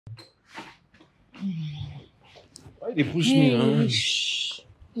Why they push me now? Shh.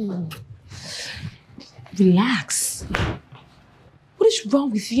 Relax. What is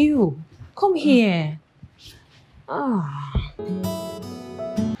wrong with you? Come here. Ah.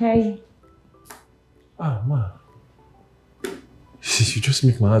 Hey. Ma. You just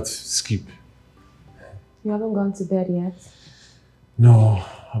make my heart skip. You haven't gone to bed yet? No,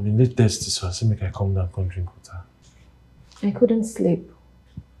 I'm in late thirsty, so I say make I come down and drink water. I couldn't sleep.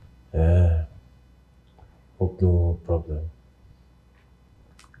 Yeah. Hope no problem.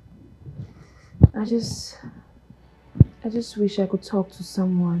 I just wish I could talk to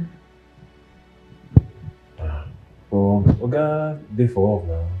someone. Well, Oga, day for off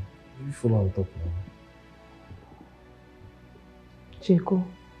now. You follow on top now. Jaco,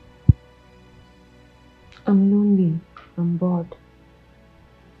 I'm lonely. I'm bored.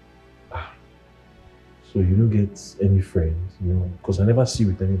 So you don't get any friends, you know? Because I never see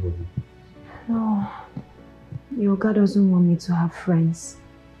with anybody. No. Your God doesn't want me to have friends,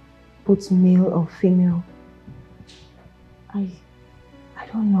 both male or female. I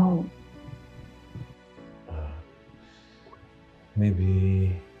don't know.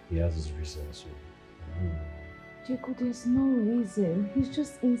 Maybe he has his reasons. So, Jaco, there's no reason. He's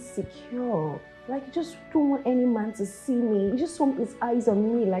just insecure. Like, he just don't want any man to see me. He just wants his eyes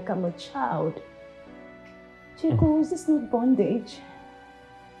on me like I'm a child. Jaco, is this not bondage?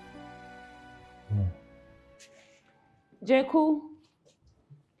 Jaco?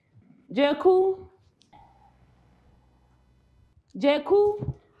 Jaco?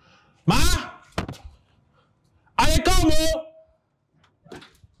 Jaco? Ma! I come!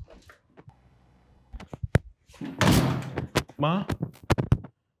 Ma?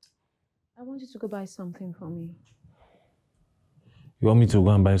 I want you to go buy something for me. You want me to go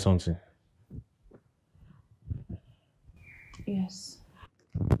and buy something? Yes.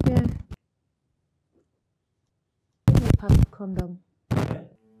 Yeah. Give me a pack of condom.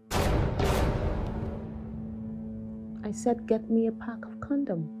 I said get me a pack of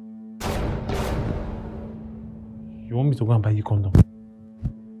condom. You want me to go and buy you condom?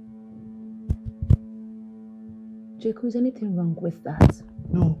 Jaco, is anything wrong with that?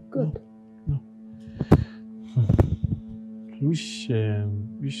 No. Good. No. Which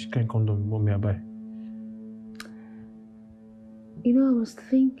kind of condom you want me to buy? You know, I was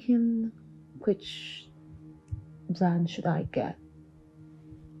thinking, which brand should I get?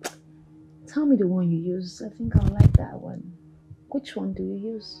 Tell me the one you use. I think I'll like that one. Which one do you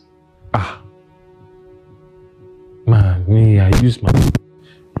use? Man, me, I use my own.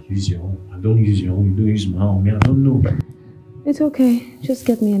 Use your own. I don't use your own. You don't use my own. Me, I don't know. It's okay. Just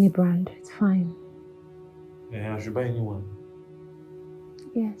get me any brand. It's fine. Yeah, I should buy anyone.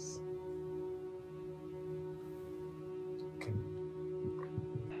 Yes. Okay.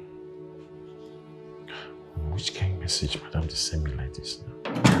 Which kind of message, madam, to send me like this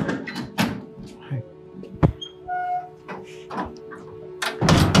now? Hi.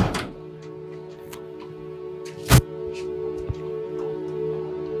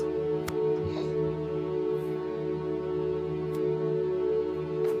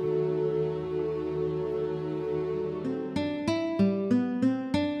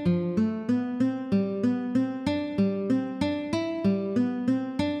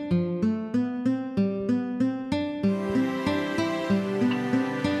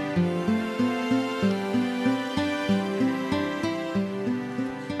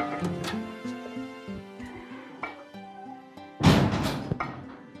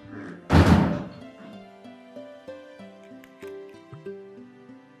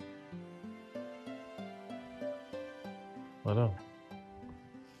 Madam.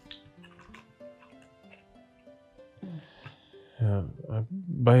 Yeah,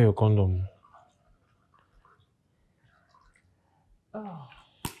 buy your condom. Oh.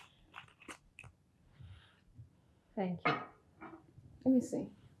 Thank you. Let me see.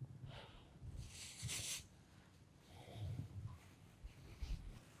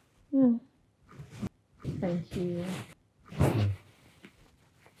 Thank you.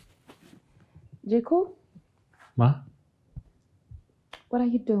 Jaco? Ma? What are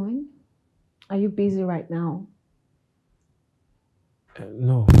you doing? Are you busy right now?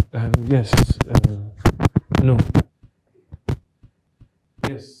 No. Yes. No.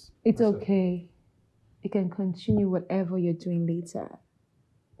 Yes. It's okay. You can continue whatever you're doing later.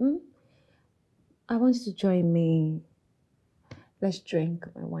 I want you to join me. Let's drink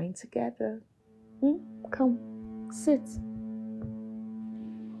my wine together. Come, sit.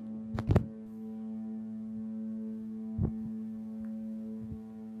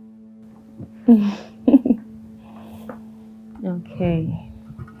 Okay.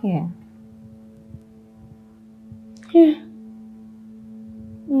 Yeah. Yeah.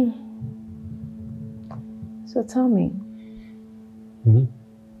 So tell me,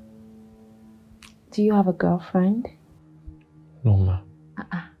 do you have a girlfriend? No, ma.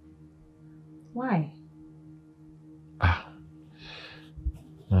 Why?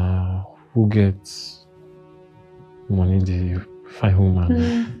 Who gets money the fine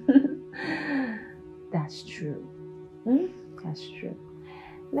woman? That's true. That's true.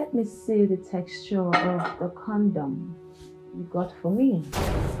 Let me see the texture of the condom you got for me.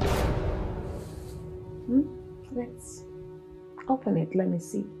 Let's open it. Let me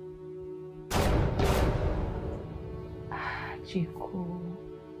see. Chico,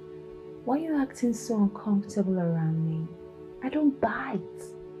 why are you acting so uncomfortable around me? I don't bite.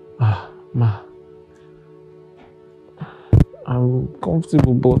 Ma. I'm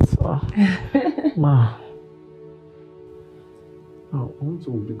comfortable, but ma. I want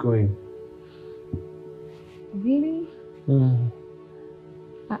to be going. Really?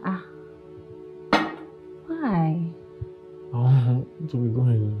 Why? I want to be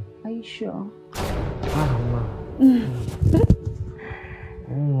going. Are you sure? Ma.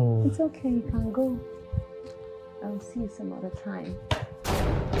 It's okay, you can go. I'll see you some other time.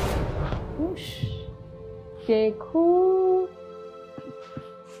 Whoosh. Stay cool.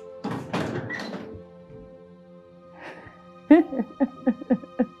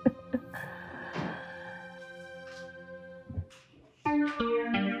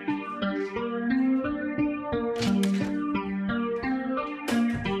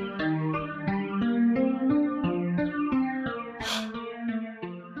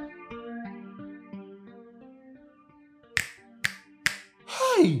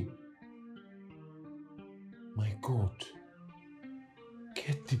 Hey! My God.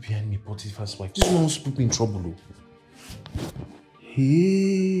 Get thee behind me, Potiphar's wife. This one wants to put me in trouble.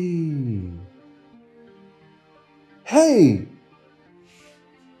 Hey! Hey!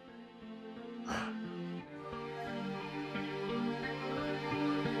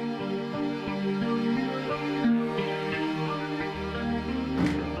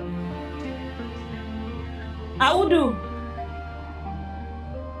 I will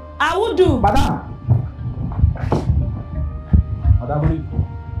do. Madam! Madam,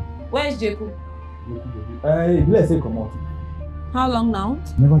 Where's Jacob? let's say come out. How long now?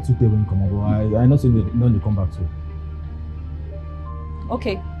 Never took day when come out, but I know they come back too.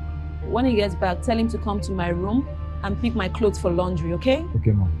 Okay. When he gets back, tell him to come to my room and pick my clothes for laundry, okay?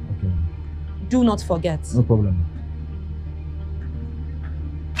 Okay, ma'am. Okay, ma'am. Do not forget. No problem.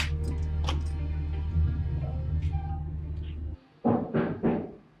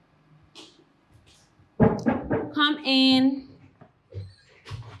 Come in.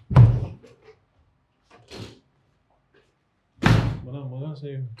 Madam,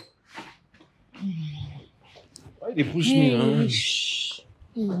 say. Why they push me? Shh.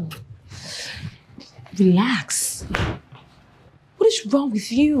 Relax. What is wrong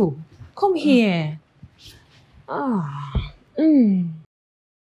with you? Come here.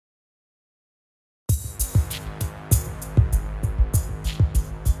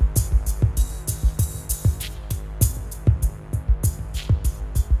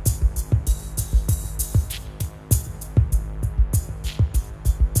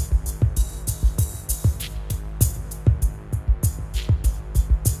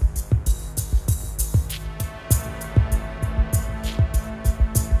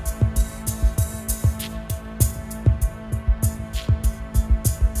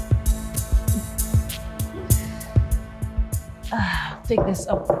 Take this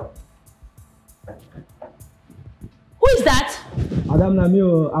up. Who is that? Madam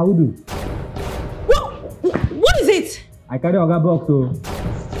Namio, I will do. What is it? I carry Oga box, so.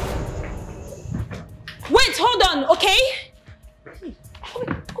 Wait, hold on, okay?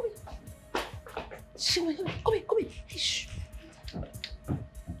 Come here. Shh.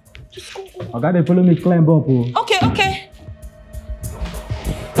 Just go. Oga, they follow me climb up. Oh. Okay.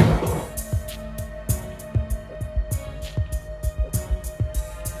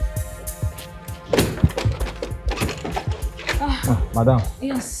 Madam.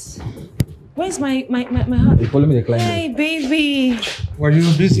 Yes. Where's my heart? They follow me, they climb. Hey, baby. Were you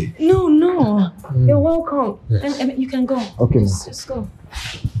busy? No. You're welcome. And you can go. Okay, just go.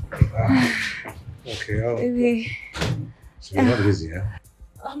 Okay. Baby. So you're not busy, huh?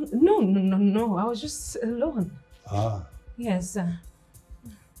 No. I was just alone. Yes.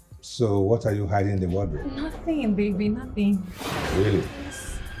 So what are you hiding in the wardrobe? Nothing, baby. Nothing. Really?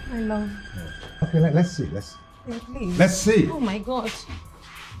 Yes, my love. Okay, let's see. Yeah, please. Let's see. Oh my God.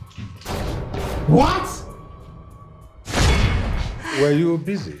 What? Were you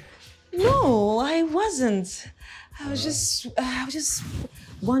busy? No, I wasn't. I was just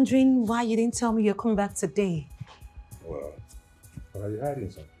wondering why you didn't tell me you're coming back today. Well, are you hiding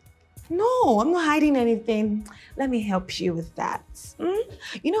something? No, I'm not hiding anything. Let me help you with that.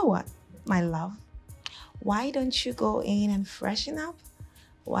 You know what, my love? Why don't you go in and freshen up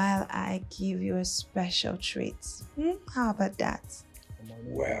while I give you a special treat? How about that?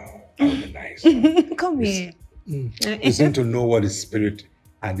 Well, that would be nice. Come here. Listen to know what the spirit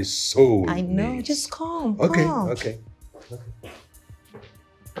and the soul I know, needs. just come. Okay, come. okay.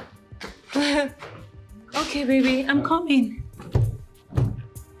 Okay, baby, I'm coming.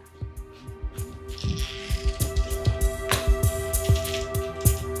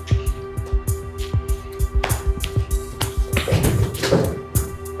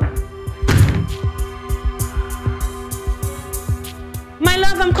 My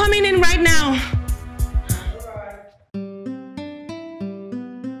love, I'm coming in right now.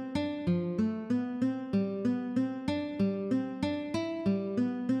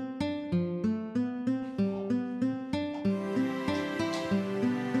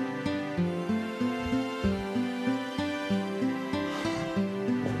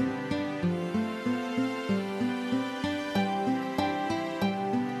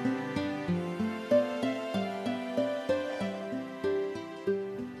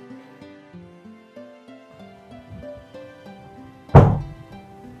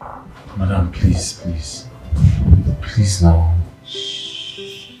 Madam, please, please. Please now.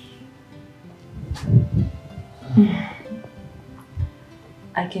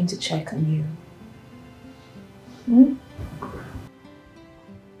 I came to check on you.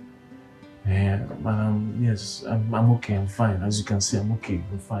 Yeah, madam, yes, I'm okay, I'm fine. As you can see, I'm okay,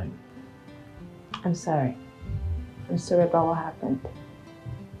 I'm fine. I'm sorry. I'm sorry about what happened.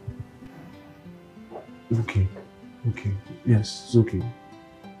 Okay, okay. Yes, it's okay.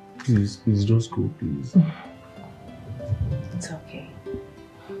 Please, please, just go, please. It's okay.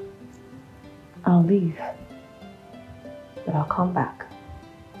 I'll leave. But I'll come back.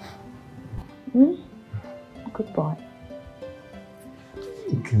 Good boy.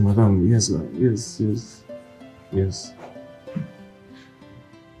 Okay, madam, yes, yes.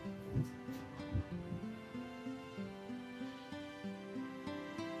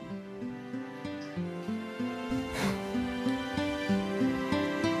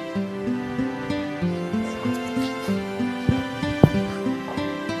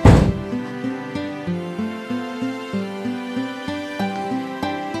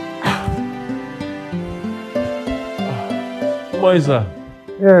 Moisa.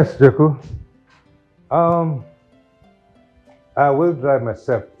 Yes, Jeku. I will drive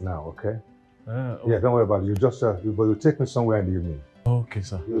myself now, okay? Okay. Yeah, don't worry about it. You just, but you take me somewhere in the evening. Okay,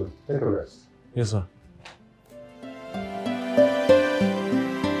 sir. You take a rest. Yes, sir.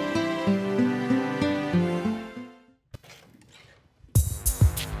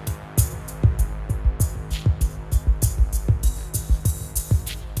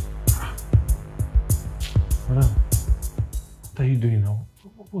 Madam, what are you doing now?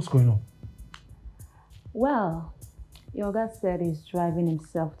 What's going on? Well, your guy said he's driving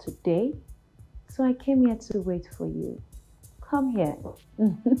himself today, so I came here to wait for you. Come here. I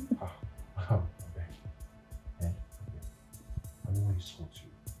know you saw you.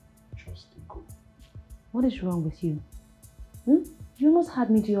 Just go. What is wrong with you? You almost had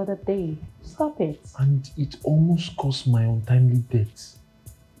me the other day. Stop it. And it almost caused my untimely death.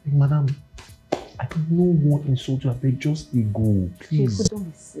 Like, madam, I don't know what insult you. I beg, just go, please. Chico, don't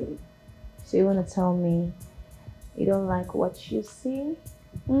be silly. So you want to tell me you don't like what you see?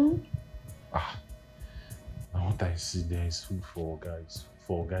 Now what I see there is food for guys.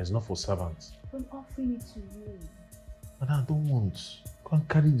 For guys, not for servants. I'm offering it to you. Madam, I don't want. Go and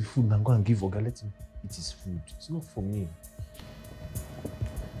carry the food and go and give Oga. Let him eat his food. It's not for me.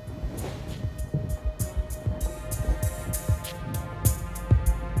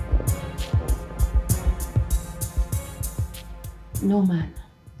 No man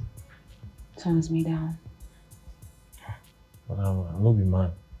turns me down. But I'm not be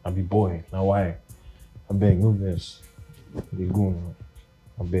man. I be boy. Now why? I beg, no less. They go now.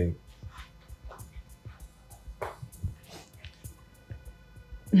 I beg.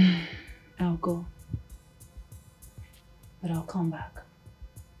 I'll go. But I'll come back.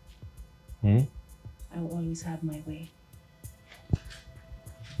 I will always have my way.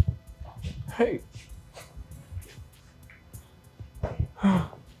 Hey.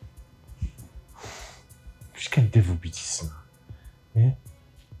 Which kind of devil be this now? Eh?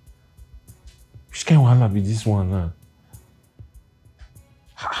 Which kind of wahala be this one now?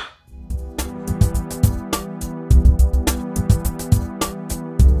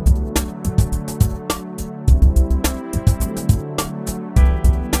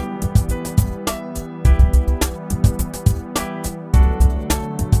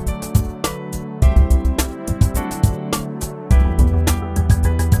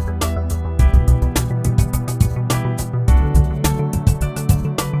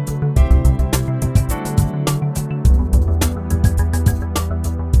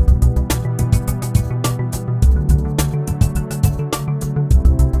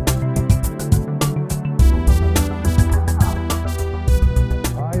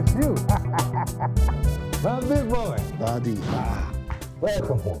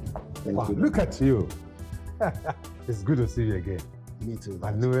 Welcome home. Thank you. Look at you. It's good to see you again. Me too. My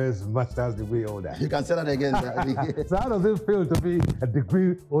newest master's degree holder. You can say that again, Daddy. So how does it feel to be a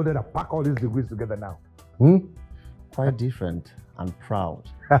degree holder that pack all these degrees together now? Hmm? Quite different and proud.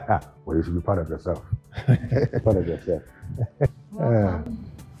 Well, you should be proud of yourself. Proud of yourself.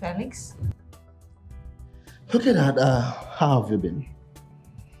 Welcome, Felix. Okay, Dad, how have you been?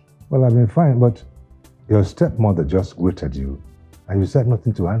 Well, I've been fine, but your stepmother just greeted you and you said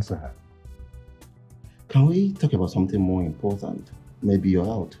nothing to answer her. Can we talk about something more important? Maybe your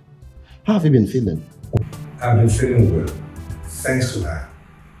health. How have you been feeling? I've been feeling well. Thanks to her.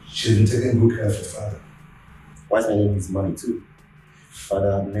 She's been taking good care of your father. Why spending his money too?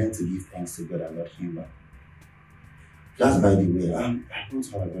 Father, I've learned to give thanks to God and not human. That's by the way, I want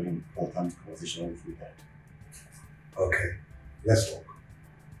to have a very important conversation with you, Dad. Okay, let's talk.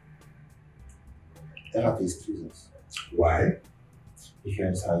 I have to excuse us. Why?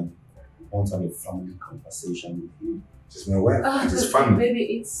 Because I want to have a family conversation with you. She's my wife. It is family. Baby,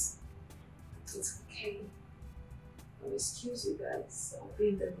 it's okay. I'll excuse you guys. I'll be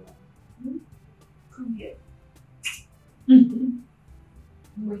in the room. Come here. I'm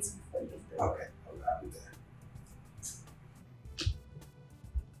waiting for you. Okay, I'll be there.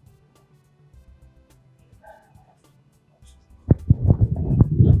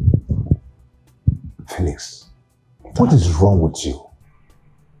 Felix, what is wrong with you?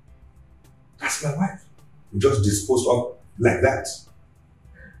 That's my wife. You just dispose of like that.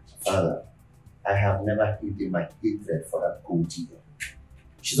 Father, I have never hidden my hatred for that gold digger.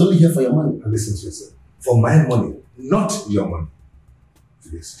 She's only here for your money. Now listen to yourself. For my money, not your money.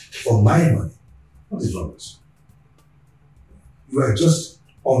 Felix, for my money. What is wrong with you? You are just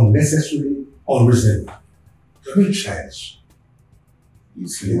unnecessarily unreasonable. You're being childish. You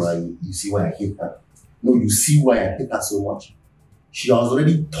see why I hate her? No, you see why I hate her so much? She has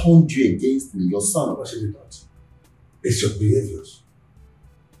already turned you against me, your son. What should we not? It's your behaviors.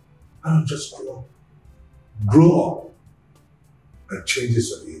 I don't just grow up. Grow up and change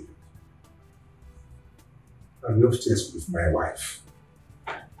your behavior. I'm upstairs with my wife.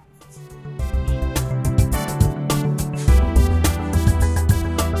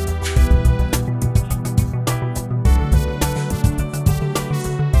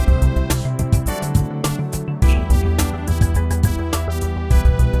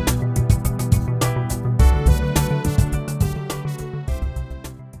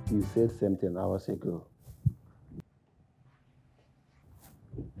 You said something hours ago.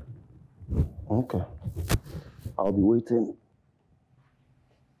 Okay. I'll be waiting.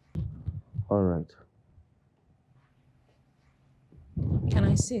 All right. Can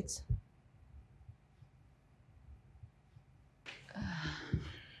I sit?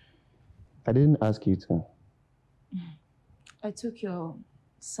 I didn't ask you to. I took your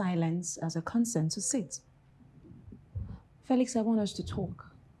silence as a consent to sit. Felix, I want us to talk.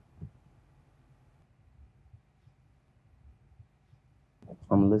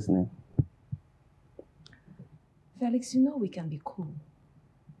 I'm listening. Felix, you know we can be cool.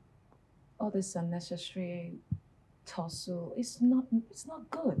 All this unnecessary tussle, it's not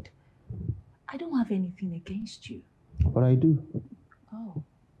good. I don't have anything against you. But I do. Oh.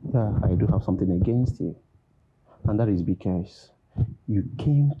 Yeah, I do have something against you. And that is because you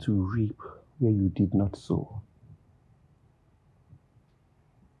came to reap where you did not sow.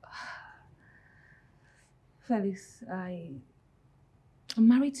 Felix, I'm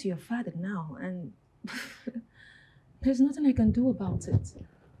married to your father now, and there's nothing I can do about it.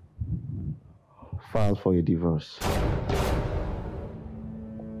 File for a divorce.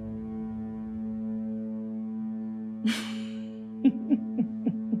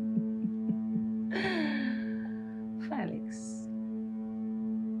 Felix.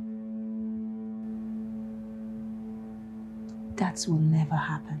 That will never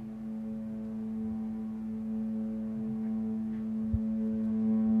happen.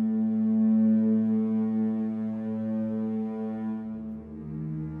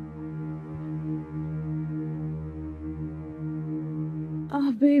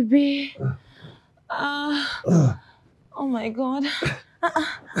 Oh, baby. Oh my God.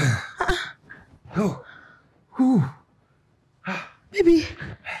 Baby,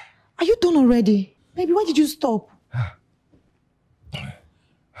 are you done already? Baby, why did you stop?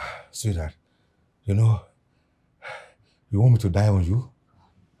 Sweetheart, you know, you want me to die on you?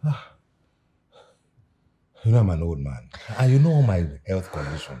 You know I'm an old man, and you know all my health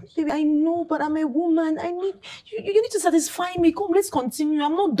conditions. Baby, I know, but I'm a woman. I need you need to satisfy me. Come, let's continue.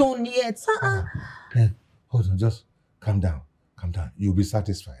 I'm not done yet. Hey, hold on, just calm down. Calm down. You'll be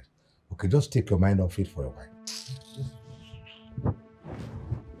satisfied. Okay, just take your mind off it for a while.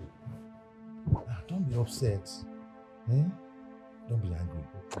 You're upset. Eh? Don't be angry.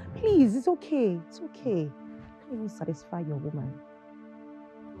 Please, it's okay. It's okay. Can't even satisfy your woman.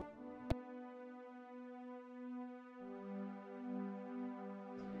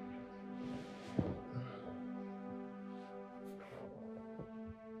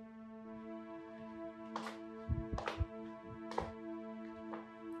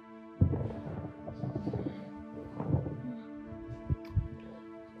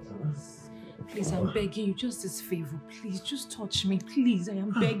 Please, I'm begging you, just this favor. Please, just touch me. Please, I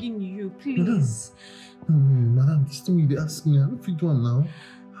am begging you. Please. Madam, this thing you ask me, I don't feel one now.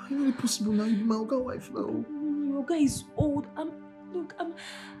 How is it possible now? You be my Oga wife now. Your guy is old.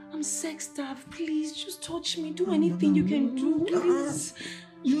 I'm sex starved. Please, just touch me. Do anything you can do, please.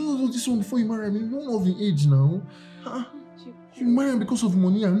 You know this one before you marry me. You're not of the age now. You marry him because of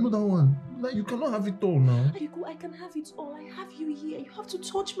money. I know that one. Like, you cannot have it all now. I can have it all. I have you here. You have to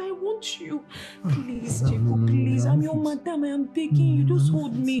touch me. I want you. Please, Jacob, please. I'm your madam. I am begging you. Just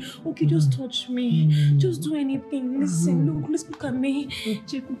hold me. Okay, just touch me. Just do anything. Listen, look at me.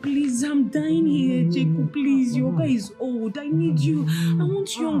 Jacob, please. I'm dying here. Jacob, please. Your guy is old. I need you. I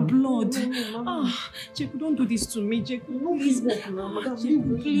want young blood. Jacob, don't do this to me. Jacob, please.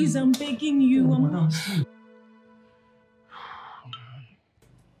 Jacob, please. I'm begging you. I'm not.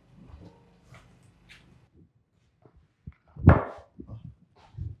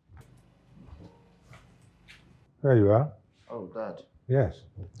 There you are. Oh, Dad. Yes.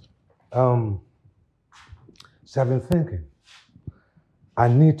 So I've been thinking, I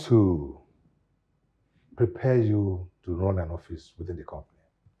need to prepare you to run an office within the company.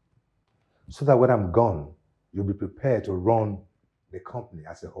 So that when I'm gone, you'll be prepared to run the company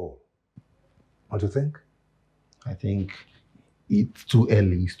as a whole. Don't you think? I think it's too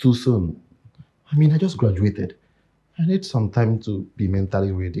early, it's too soon. I mean, I just graduated. I need some time to be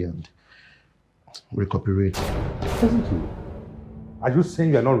mentally ready and recuperate. Isn't you? Are you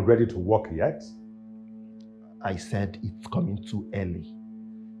saying you're not ready to work yet? I said it's coming too early.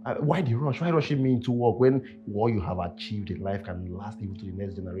 Why the rush? Why rushing me into work when what you have achieved in life can last even to the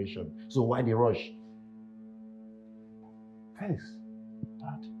next generation? So why the rush? Felix,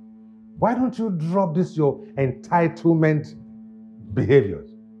 Dad, why don't you drop this your entitlement behaviors?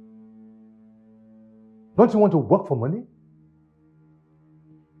 Don't you want to work for money?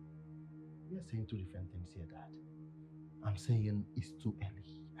 We are saying two different things here, Dad. I'm saying it's too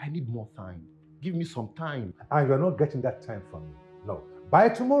early. I need more time. Give me some time. And you're not getting that time from me. No. By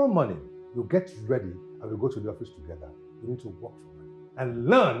tomorrow morning, you get ready and we go to the office together. You need to work for money and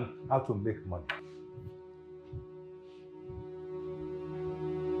learn how to make money.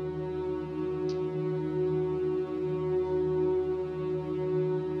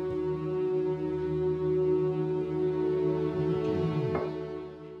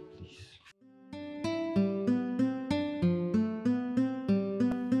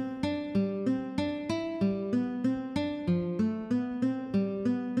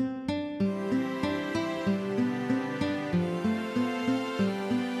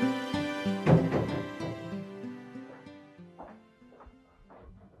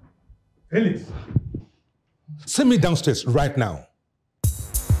 Felix, send me downstairs right now.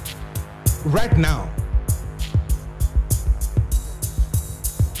 Right now.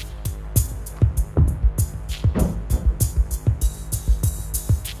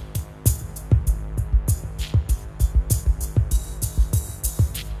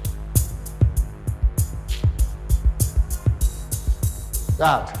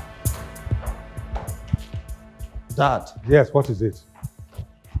 Dad. Yes, what is it?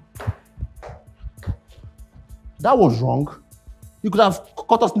 That was wrong. You could have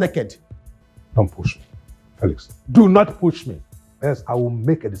caught us naked. Don't push me, Felix. Do not push me, else I will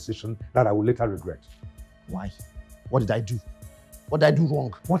make a decision that I will later regret. Why? What did I do? What did I do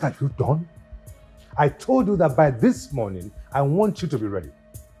wrong? What have you done? I told you that by this morning, I want you to be ready.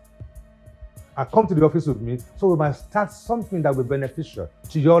 Come to the office with me so we might start something that will be beneficial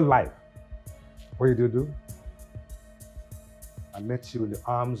to your life. What did you do? I met you in the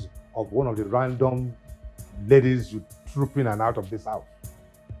arms of one of the random ladies you trooping and out of this house.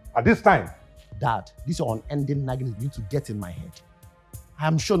 At this time. Dad, this unending nagging is going to get in my head. I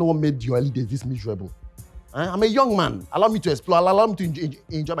am sure no one made your early days this miserable. I'm a young man. Allow me to explore. Allow me to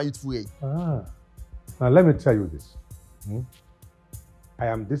enjoy my youthful age. Now let me tell you this. I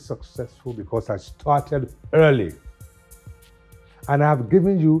am this successful because I started early. And I have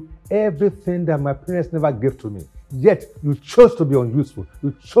given you everything that my parents never gave to me. Yet you chose to be unuseful.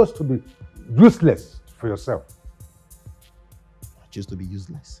 You chose to be useless for yourself. I choose to be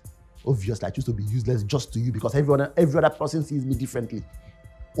useless. Obviously, I choose to be useless just to you because every other person sees me differently.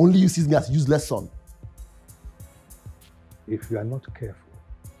 Only you sees me as useless son. if you are not careful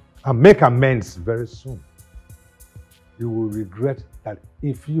and make amends very soon, you will regret that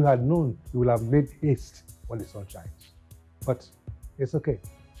if you had known, you would have made haste when the sun shines. But it's okay.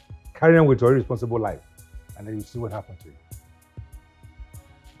 Carry on with your irresponsible life, and then you see what happens to you.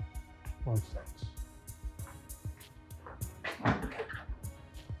 Nonsense.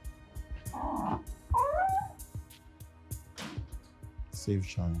 Save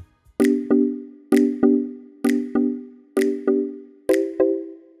Charlie.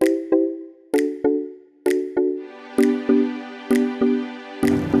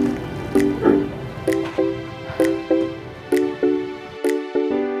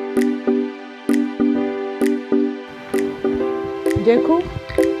 Jeku?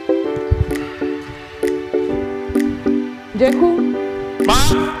 Jeku? Ma!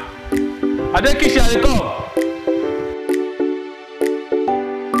 Adekishi, I come.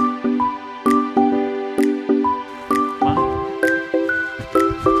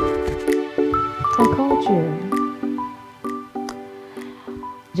 I called you.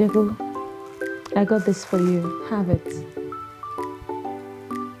 Jeku, I got this for you. Have it.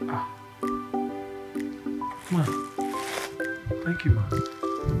 Ma. Thank you, ma.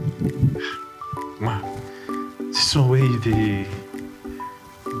 Ma, this one way they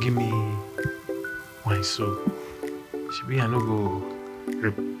give me wine, so should be I no go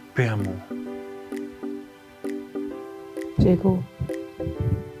repair more. Jacob,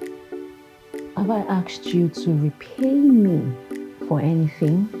 have I asked you to repay me for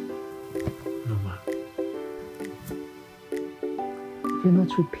anything? No, ma. You're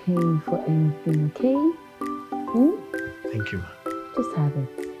not repaying for anything, okay? Thank you, ma. Just have it.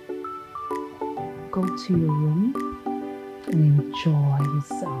 Go to your room and enjoy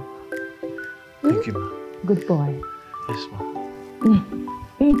yourself. Thank you, ma. Good boy. Yes, ma.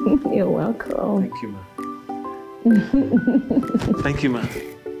 You're welcome. Thank you, ma. Thank you, ma.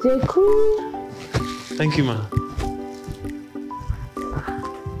 Jeku. Thank you, ma.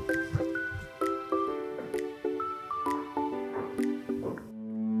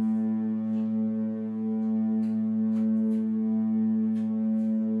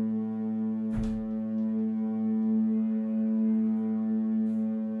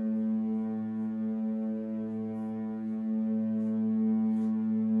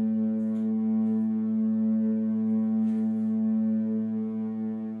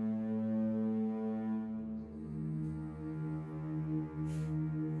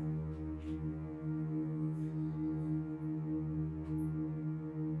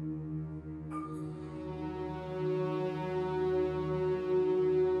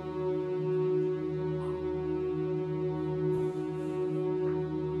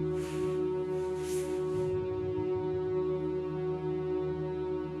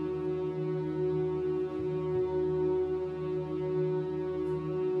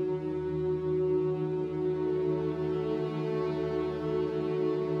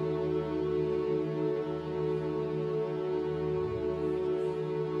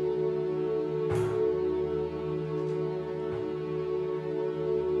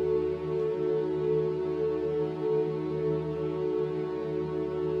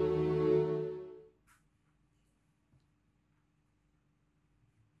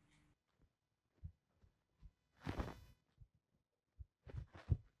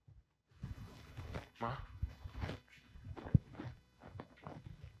 Ma?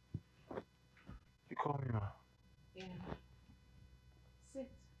 You call me, ma? Yeah. Sit.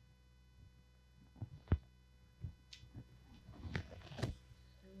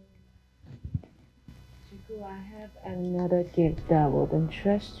 Chiku, I have another gift that will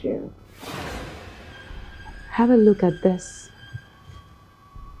interest you. Have a look at this.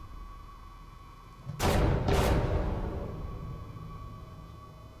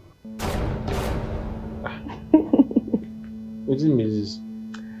 What do you mean this?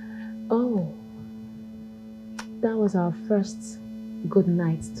 Oh, that was our first good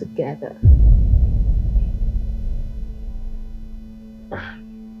night together.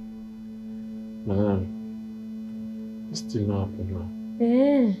 Madam, it's still not happening now.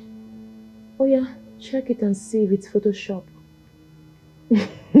 Eh. Oh yeah, check it and see if it's Photoshop. What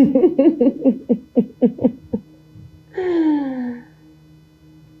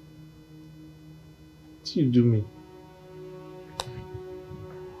do you do me?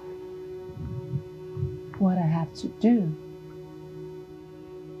 What I have to do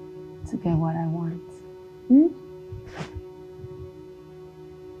to get what I want. Hmm?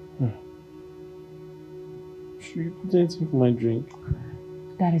 Should you put anything for my drink?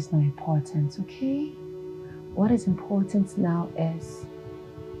 That is not important, okay? What is important now is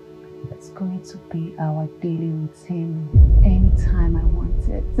It's going to be our daily routine anytime I want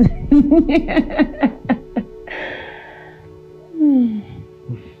it.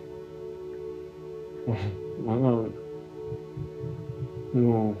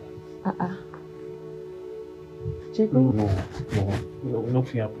 No. Jacob? No,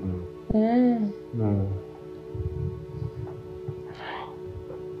 nothing happened. No.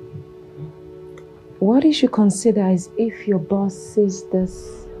 What you should consider is if your boss sees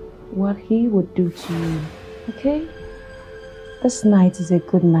this, what he would do to you, okay? This night is a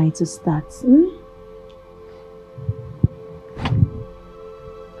good night to start.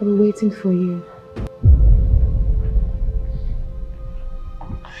 I'll be waiting for you.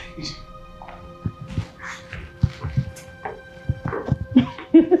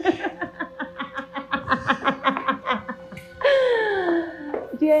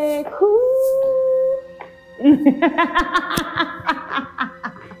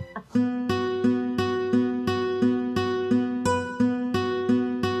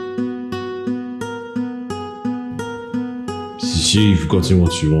 You've gotten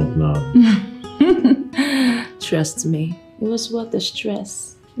what you want now. Trust me, it was worth the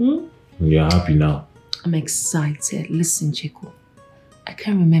stress. You're happy now. I'm excited. Listen, Chico, I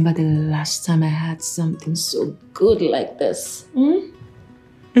can't remember the last time I had something so good like this.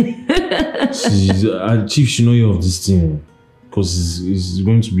 Chief should know you of this thing, because it's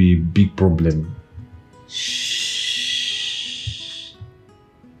going to be a big problem. Shh.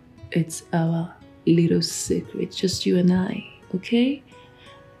 It's our little secret, just you and I, okay?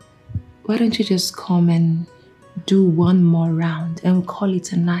 Why don't you just come and do one more round and we'll call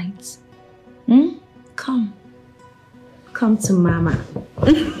it a night? Come. Come to Mama.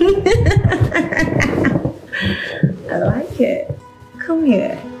 I like it. Come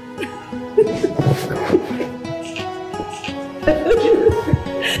here.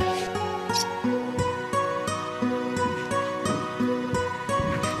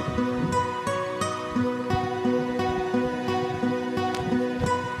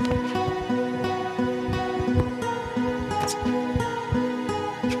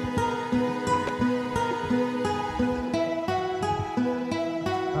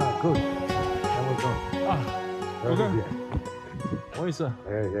 Good. That was done. Okay. What is that?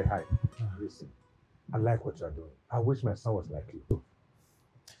 Hey, hi. Listen, I like what you're doing. I wish my son was like you.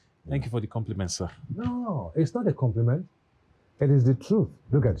 Thank you for the compliment, sir. No, it's not a compliment. It is the truth.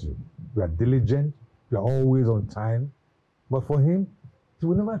 Look at you. You are diligent. You are always on time. But for him, he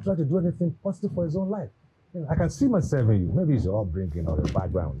will never try to do anything positive for his own life. I can see myself in you. Maybe it's your upbringing or your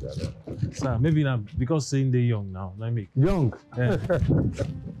background. Sir, maybe now, because saying they're young now, let me. Young? Yeah.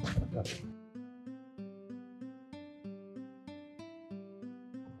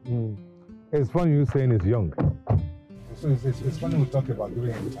 It's funny you saying it's young. So it's funny we talk about doing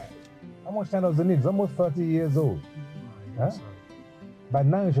it. How much time does it need? He's almost 30 years old. Huh? By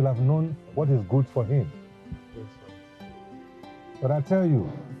now you should have known what is good for him. But I tell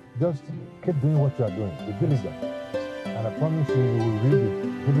you, just keep doing what you are doing. Be diligent. And I promise you, you will reap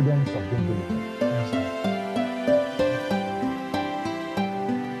the dividends of being diligent.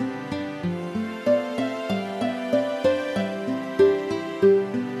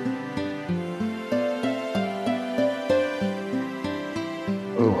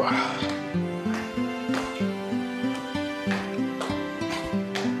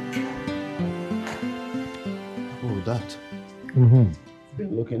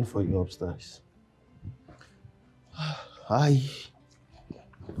 Been looking for you upstairs. Hi.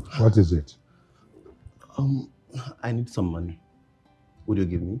 What is it? I need some money. Would you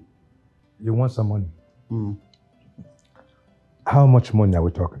give me? You want some money? How much money are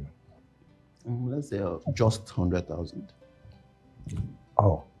we talking? Let's say just 100,000.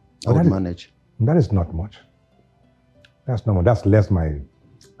 Oh. I would manage. That is not much. That's not much. That's less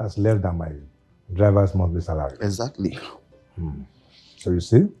than my driver's monthly salary. Exactly. So you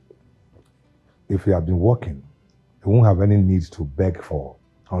see, if you have been working, you won't have any need to beg for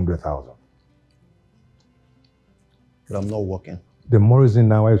 100,000. But I'm not working. The more reason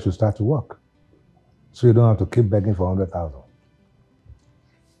now why you should start to work. So you don't have to keep begging for 100,000.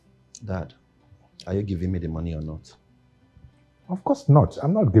 Dad, are you giving me the money or not? Of course not.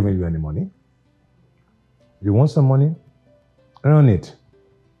 I'm not giving you any money. You want some money? Earn it.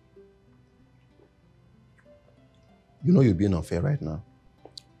 You know you're being unfair right now.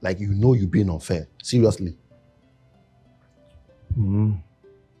 Like, you know you're being unfair. Seriously.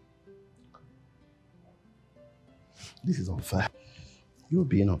 This is unfair. You're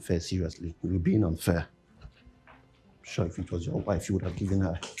being unfair, seriously. You're being unfair. I'm sure if it was your wife, you would have given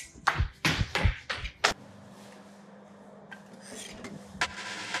her.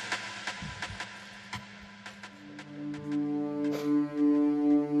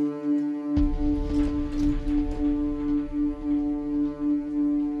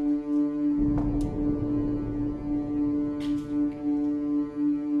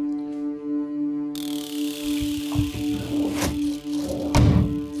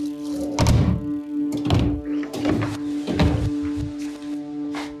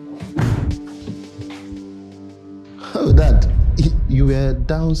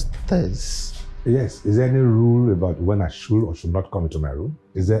 downstairs. Yes. Is there any rule about when I should or should not come into my room?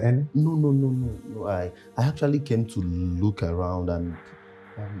 Is there any? No. I actually came to look around and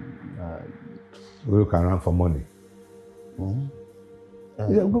look around for money.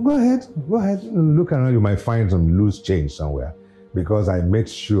 Mm-hmm. Yeah, go ahead. Go ahead. Look around. You might find some loose change somewhere, because I made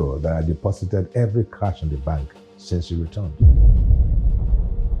sure that I deposited every cash in the bank since you returned.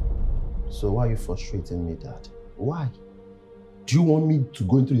 So why are you frustrating me, Dad? Why? Do you want me to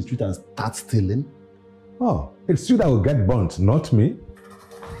go into the street and start stealing? Oh, it's you that will get burnt, not me.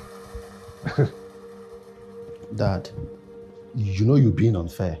 Dad, you know you're being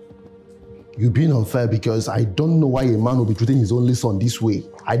unfair. You're being unfair because I don't know why a man will be treating his only son this way.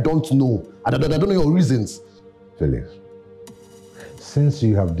 I don't know. I don't know your reasons. Felix, since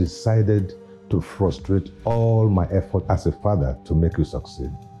you have decided to frustrate all my effort as a father to make you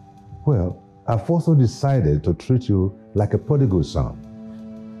succeed, well, I've also decided to treat you like a prodigal son.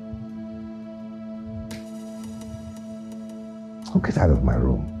 So get out of my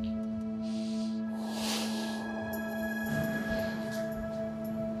room.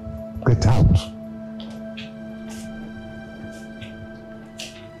 Get out.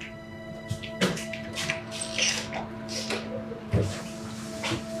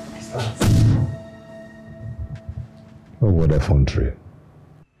 Oh, what a fun tree.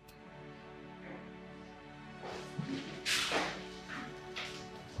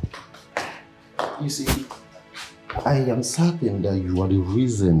 You see, I am certain that you are the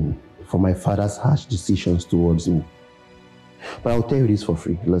reason for my father's harsh decisions towards me. But I'll tell you this for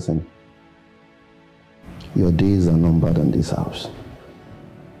free. Listen. Your days are numbered in this house.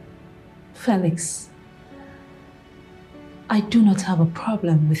 Felix, I do not have a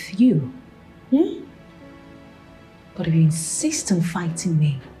problem with you. But if you insist on fighting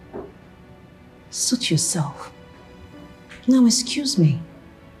me, suit yourself. Now excuse me.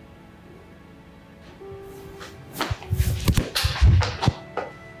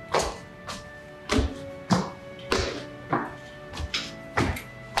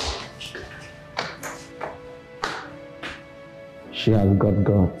 She has got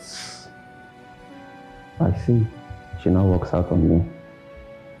guts. I see. She now walks out on me.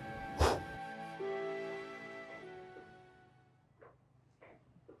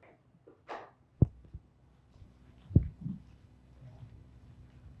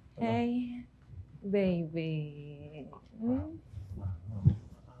 Hey, baby.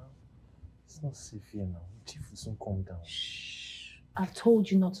 It's not safe here now. Chief will soon calm down. Shh. I've told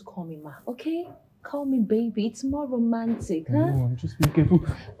you not to call me ma, okay? Call me baby. It's more romantic, huh? No, I'm just being careful.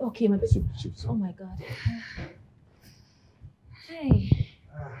 Okay, my baby. Oh my God. Hey.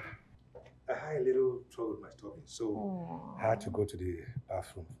 I had a little trouble with my stomach, so I had to go to the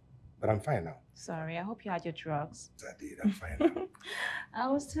bathroom. But I'm fine now. Sorry, I hope you had your drugs. I did, I'm fine now. I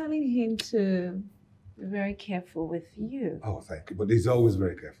was telling him to be very careful with you. Oh, thank you. But he's always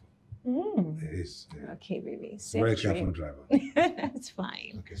very careful. He is. Yeah. Okay, baby. Very careful driver. It's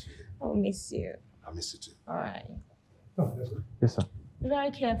fine. Okay, sweetie. I'll miss you. I miss you too. All right. Oh, that's good. Yes, sir. Be very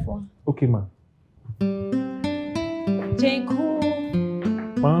careful. Okay, ma. Stay cool.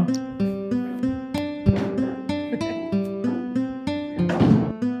 Ma?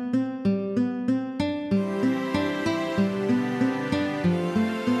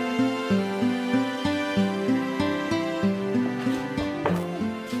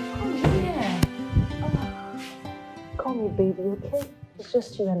 Baby, okay? It's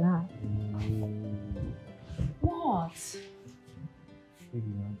just you and I. What?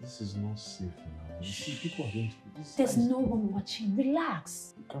 Baby, now this is not safe now. You see, people are going to be this. There's no one watching.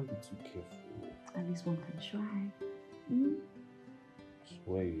 Relax. You can't be too careful. At least one can try. I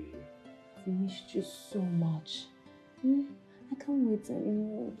swear you're here. I missed you so much. I can't wait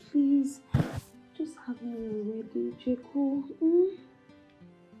anymore. Please, just have me already, Jacob.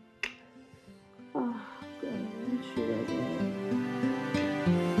 Ah, God, I want you again.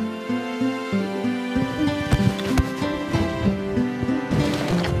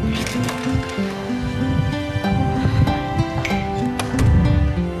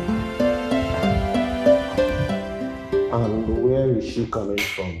 And where is she coming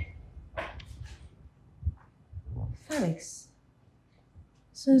from? Felix,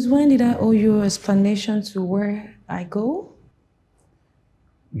 since when did I owe you an explanation to where I go?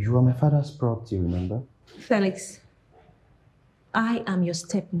 You are my father's property, remember? Felix, I am your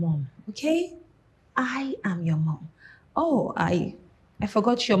stepmom, okay? I am your mom. Oh, I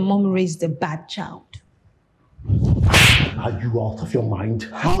forgot your mom raised a bad child. Are you out of your mind?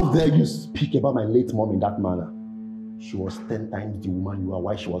 How dare you speak about my late mom in that manner? She was 10 times the woman you are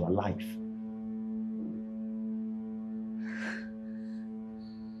while she was alive.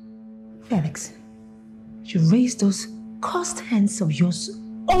 Felix, you raised those cursed hands of yours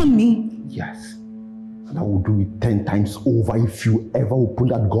on me? Yes. And I will do it 10 times over if you ever open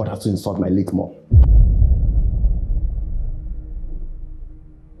that God has to insult my late mom.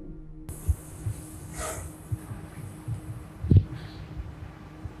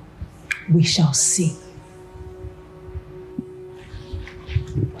 We shall see.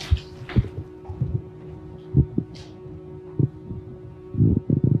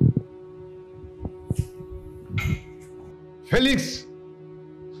 Felix!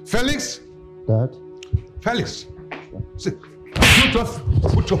 Felix! Dad? Felix! See, you just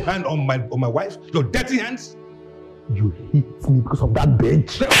put your hand on my wife? Your dirty hands? You hit me because of that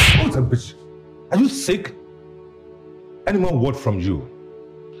bitch. What's a bitch? Are you sick? Any more word from you,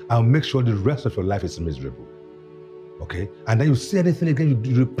 I'll make sure the rest of your life is miserable. Okay? And then you say anything again,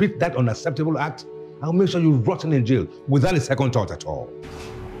 you repeat that unacceptable act, I'll make sure you rot in jail without a second thought at all.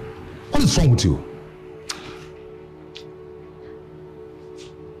 What is wrong with you?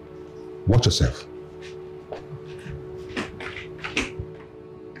 Watch yourself.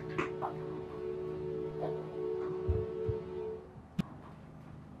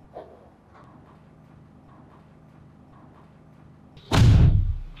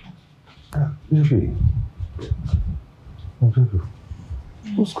 Baby. Oh, baby.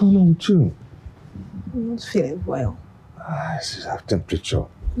 What's going on with you? I'm not feeling well. I just have temperature.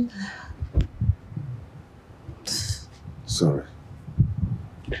 Sorry.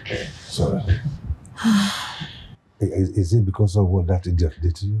 Sorry. Is it because of what that idiot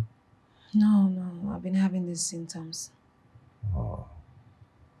did to you? No, I've been having these symptoms. Oh.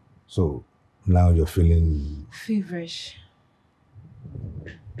 So now you're feeling... Feverish.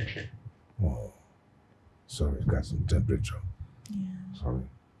 Oh. Sorry, got some temperature. Yeah. Sorry.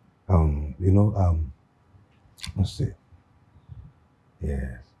 Let's see.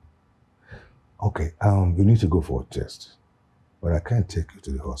 Yes. Okay, you need to go for a test. But I can't take you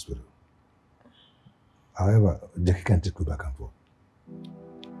to the hospital. However, Jackie can take you back and forth.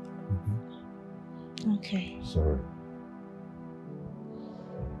 Mm-hmm. Okay. Sorry.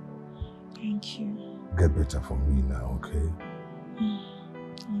 Thank you. Get better for me now, okay?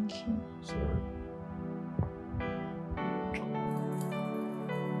 Thank you. Sorry.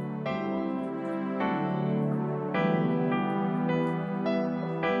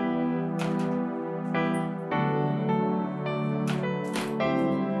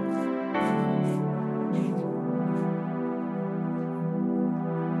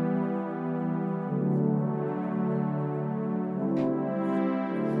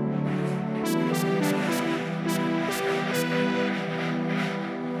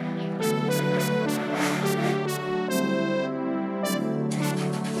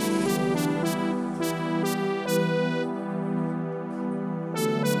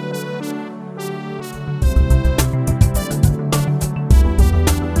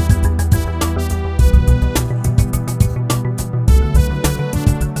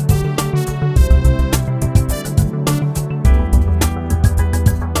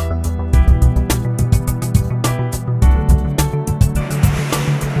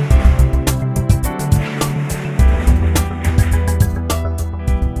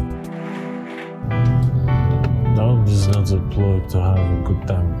 To have a good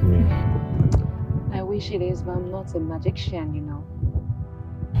time with me. I wish it is, but I'm not a magician, you know.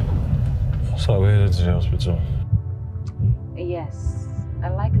 So we're headed to the hospital. Yes, I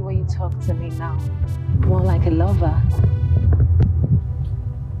like the way you talk to me now. More like a lover.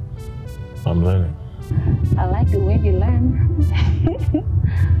 I'm learning. I like the way you learn.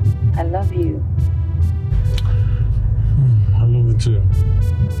 I love you. I love you too.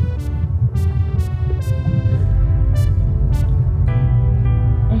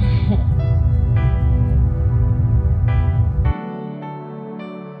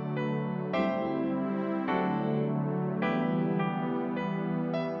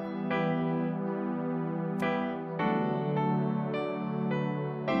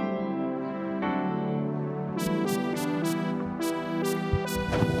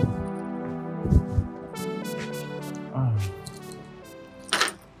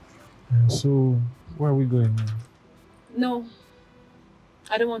 So, where are we going now? No,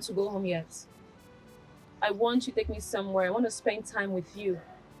 I don't want to go home yet. I want you to take me somewhere. I want to spend time with you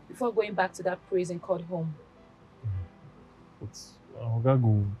before going back to that prison called home. But I'll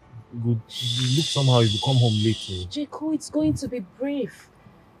go. You look somehow you come home late. Jaco, it's going to be brief.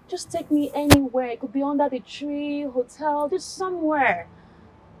 Just take me anywhere. It could be under the tree, hotel, just somewhere.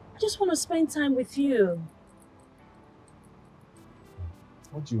 I just want to spend time with you.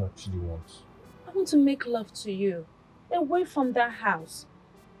 What do you actually want? I want to make love to you, away from that house.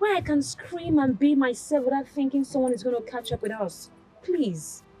 Where I can scream and be myself without thinking someone is going to catch up with us.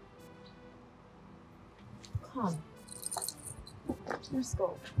 Please. Come. Let's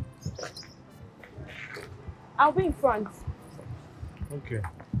go. I'll be in front. Okay.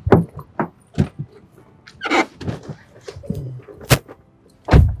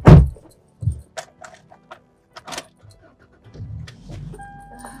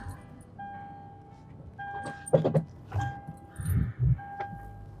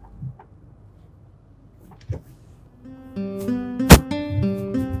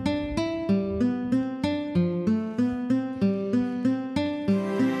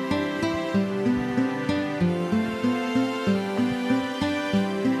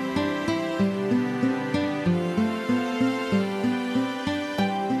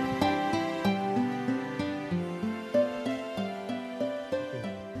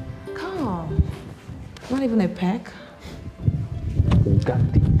 Not even a peck. Got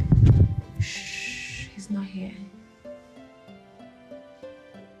it. Shh, he's not here.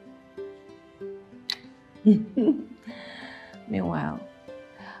 Meanwhile,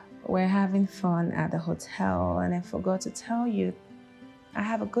 we're having fun at the hotel, and I forgot to tell you, I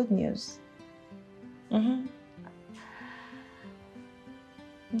have a good news. I'm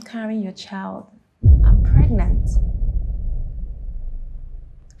carrying your child. I'm pregnant.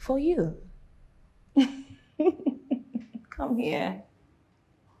 For you. Come here.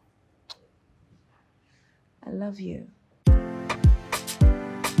 I love you.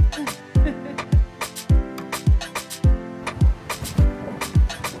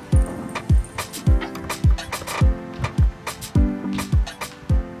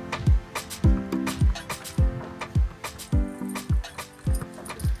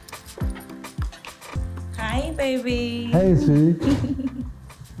 Hi, baby. Hey, sweet.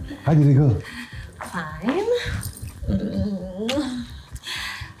 How did it go? Fine.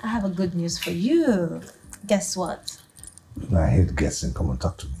 I have a good news for you. Guess what? I hate guessing. Come on,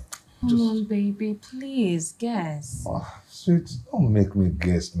 talk to me. Come on, baby. Please, guess. Oh, sweet, don't make me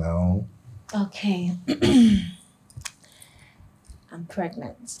guess now. Okay. I'm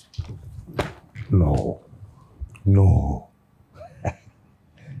pregnant. No. No.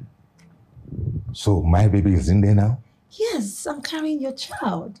 So my baby is in there now? Yes, I'm carrying your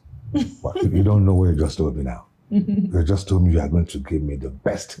child. What? You don't know what you just told me now. You just told me you are going to give me the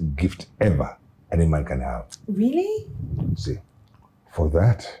best gift ever any man can have. Really? See, for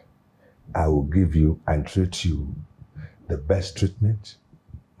that, I will give you and treat you the best treatment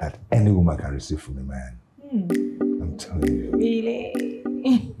that any woman can receive from a man. I'm telling you. Really?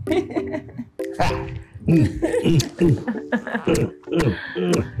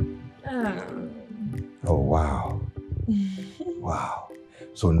 Oh, wow. Wow.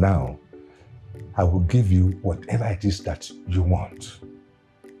 So now, I will give you whatever it is that you want.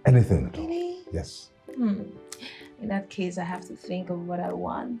 Anything at all. Really? Yes. In that case, I have to think of what I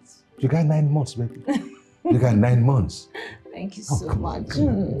want. You got 9 months, baby. You got 9 months. Thank you so much. You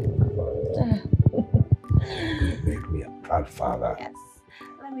make me a proud father. Yes.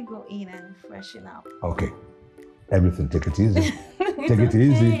 Let me go in and freshen up. Okay. Everything, take it easy. Take it okay.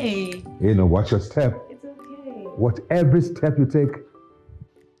 easy. You know, watch your step. It's okay. What every step you take.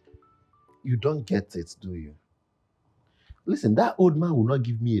 You don't get it, do you? Listen, that old man will not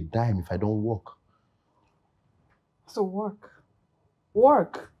give me a dime if I don't work. So work.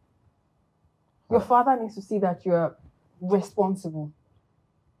 Work. Your father needs to see that you're responsible.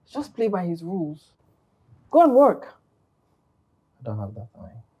 Just play by his rules. Go and work. I don't have that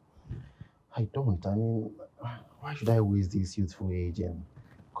time. I don't. I mean, why should I waste this youthful age in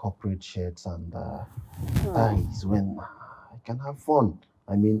corporate shirts and ties when I can have fun?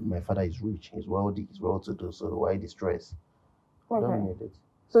 I mean, my father is rich, he's wealthy, he's well-to-do, so why the stress? I don't need it.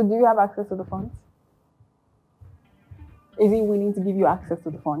 So do you have access to the funds? Is he willing to give you access to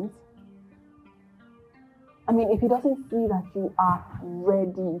the funds? I mean, if he doesn't see that you are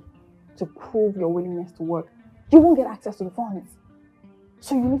ready to prove your willingness to work, you won't get access to the funds.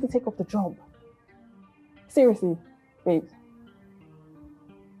 So you need to take up the job. Seriously, babe.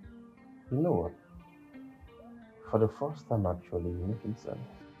 You know what? For the first time, actually, you're making sense.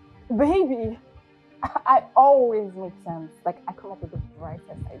 Baby, I always make sense. Like, I come up with the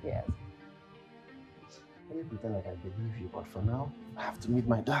brightest ideas. Let me pretend like I believe you, but for now, I have to meet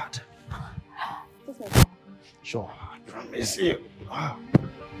my dad. Just make it happen. Sure, I promise you.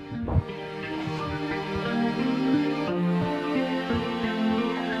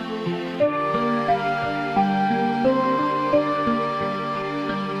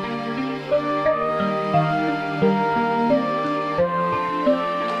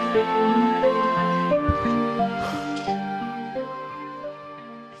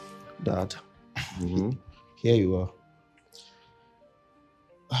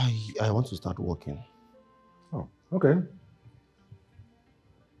 I want to start working. Oh, okay.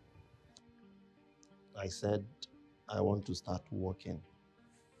 I said I want to start working.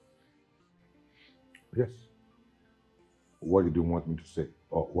 Yes. What did you want me to say?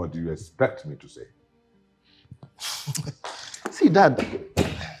 Or what do you expect me to say? See, Dad.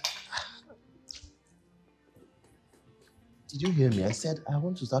 Did you hear me? I said I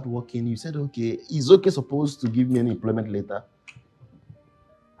want to start working. You said, okay. Is okay supposed to give me any employment later?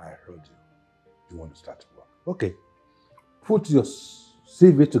 I heard you. You want to start work. Okay. Put your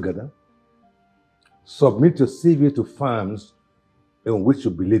CV together. Submit your CV to firms in which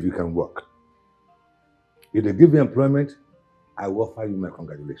you believe you can work. If they give you employment, I will offer you my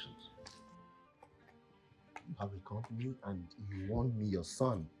congratulations. You have a company and you want me, your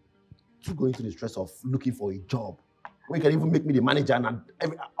son, to go into the stress of looking for a job. When you can even make me the manager and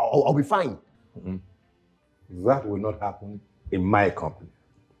I'll be fine. That will not happen in my company.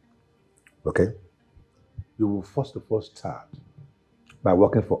 Okay? You will first of all start by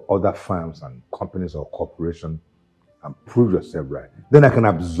working for other firms and companies or corporations and prove yourself right. Then I can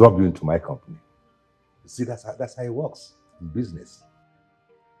absorb you into my company. You see, that's how it works in business.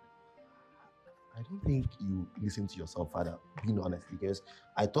 I don't think you listen to yourself, Father, being honest, because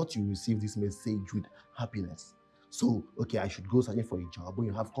I thought you received this message with happiness. So, okay, I should go searching for a job when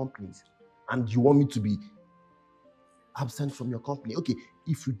you have companies. And you want me to be absent from your company. Okay,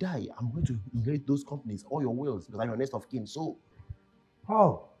 if you die, I'm going to inherit those companies, all your wills, because I'm your next of kin. So,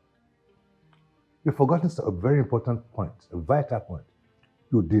 oh, you've forgotten a very important point, a vital point.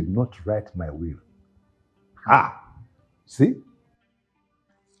 You did not write my will. See?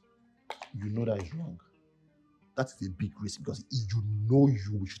 You know that is wrong. That is a big risk because you know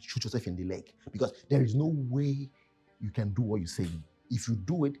you should shoot yourself in the leg because there is no way you can do what you say. If you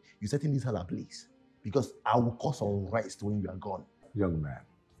do it, you're setting this hell ablaze because I will cause unrest when you are gone. Young man,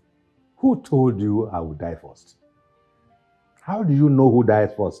 who told you I would die first? How do you know who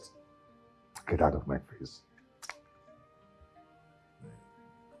died first? Get out of my face.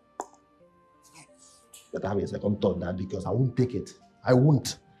 Better have a second thought, Dad, because I won't take it. I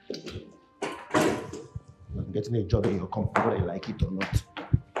won't. I'm getting a job in your company, whether you like it or not.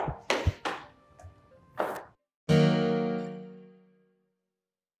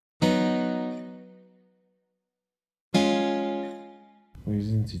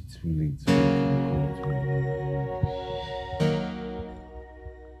 Isn't it too late?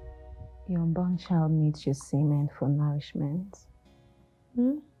 Your unborn child needs your semen for nourishment.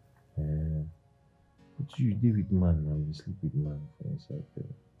 But you live with man now, you sleep with man for yourself.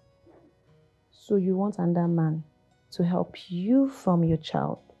 So you want another man to help you from your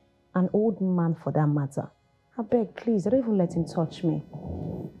child? An old man for that matter. I beg, please, don't even let him touch me.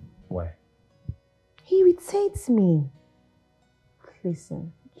 Why? He irritates me.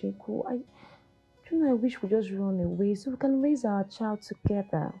 Listen, Jacob, I wish we just run away so we can raise our child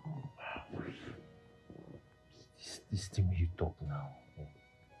together. This thing when you talk now,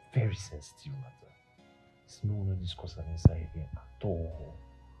 very sensitive matter. It's no one to discuss it inside here at all.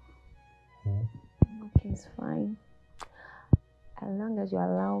 Okay, it's fine. As long as you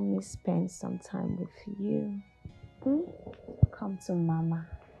allow me spend some time with you. Come to Mama.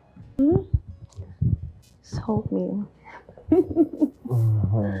 Just hold me.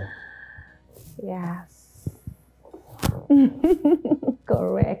 Yes.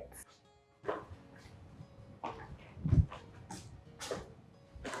 Correct.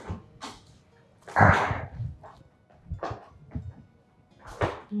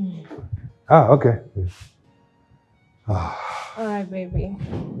 Okay. All right, baby.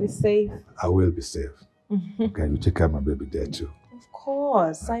 Be safe. I will be safe. Okay, you take care of my baby there too. Of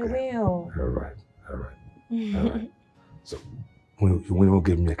course, I will. All right. So, when you will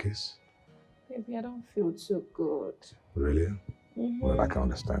give me a kiss? Baby, I don't feel too good. Really? Well, I can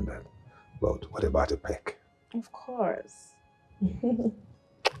understand that. But what about a peck? Of course.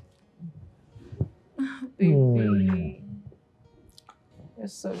 Baby. You're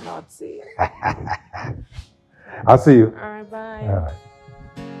so naughty. I'll see you. All right, bye. All right.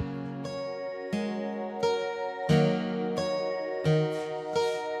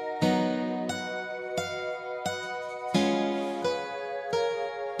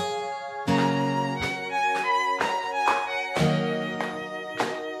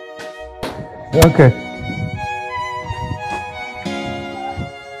 Okay.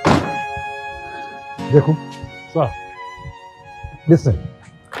 Jacob. Sir. Listen,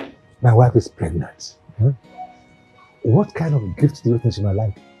 my wife is pregnant. What kind of gift do you think she might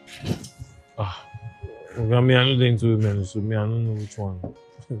like? I mean, I know they're into women, so me, I don't know which one. I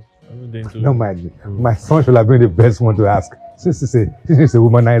know they're into Don't mind me. My son should have been the best one to ask. She's a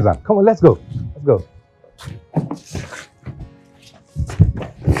womanizer. Come on, let's go. Let's go.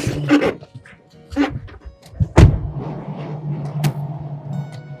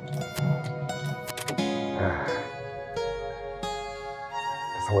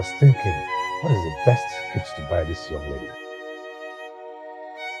 I was thinking, what is the best gift to buy this young lady?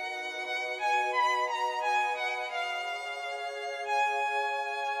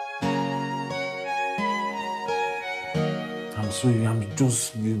 I'm sorry, I'm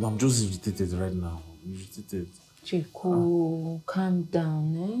just irritated right now. Irritated. Chico, calm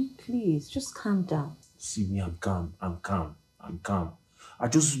down, eh? Please, just calm down. See me, I'm calm. I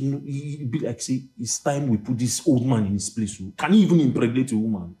just, it be like, say, it's time we put this old man in his place. Can he even impregnate a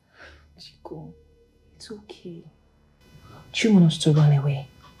woman? Chico, it's okay. Do you want us to run away?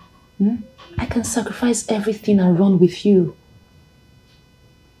 I can sacrifice everything and run with you.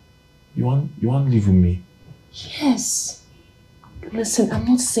 You want to live with me? Yes. Listen, I'm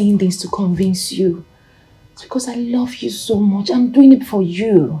not saying this to convince you. It's because I love you so much. I'm doing it for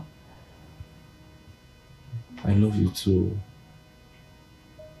you. I love you too.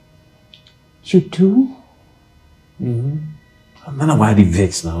 You do? Mm-hmm. I'm not why they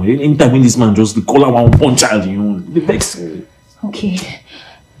vex now. Anytime when this man just call out one child, you know, they vex. Okay,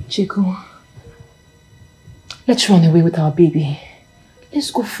 Chico. Let's run away with our baby. Let's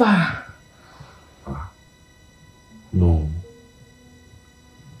go far. No.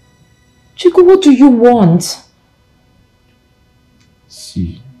 Chico, what do you want?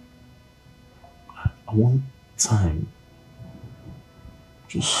 See, I want time.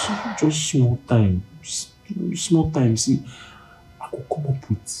 Just small time. Small time. See, I could come up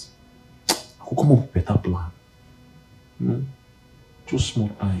with a better plan. Just small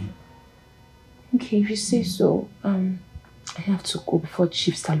time. Okay, if you say so, I have to go before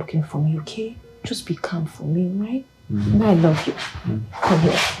Chief start looking for me, okay? Just be calm for me, right? I love you. Come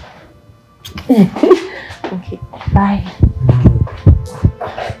here. Okay, bye.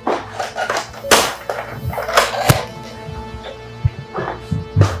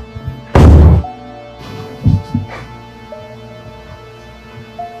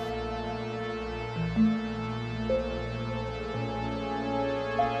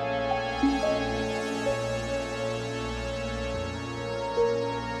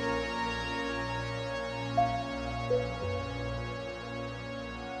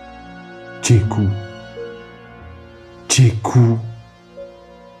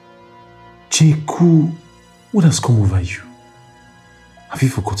 Jeku, what has come over you? Have you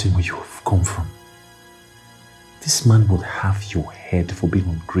forgotten where you have come from? This man will have your head for being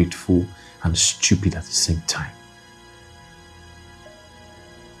ungrateful and stupid at the same time.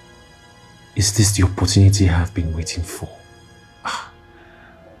 Is this the opportunity I have been waiting for?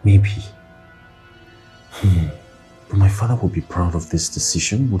 Maybe. But my father would be proud of this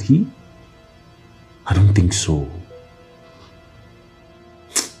decision, would he? I don't think so.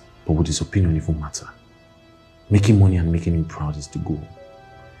 But would his opinion even matter? Making money and making him proud is the goal.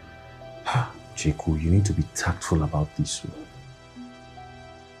 Jeku, you need to be tactful about this.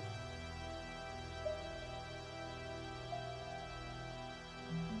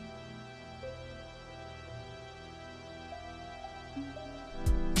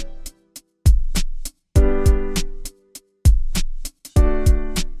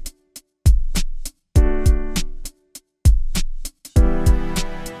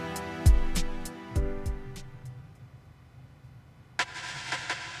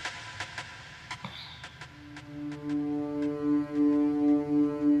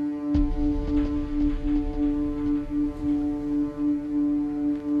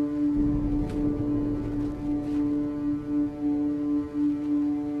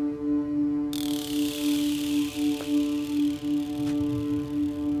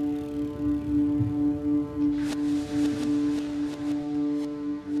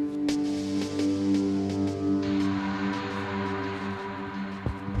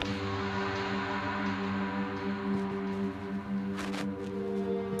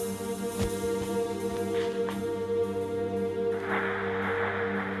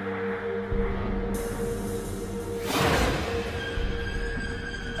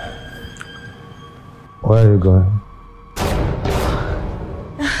 Where are you going?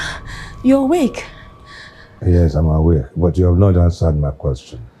 You're awake? Yes, I'm awake, but you have not answered my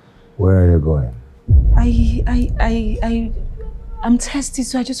question. Where are you going? I'm thirsty,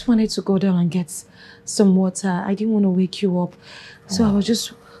 so I just wanted to go down and get some water. I didn't want to wake you up, so I was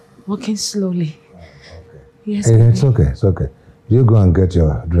just walking slowly. Okay. Yes, Hey, it's okay, it's okay. You go and get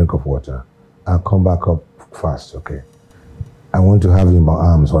your drink of water and come back up fast, okay? I want to have you in my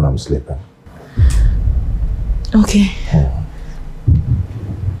arms when I'm sleeping. Okay.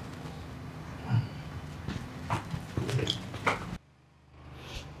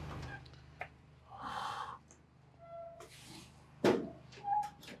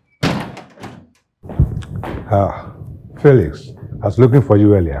 Felix, I was looking for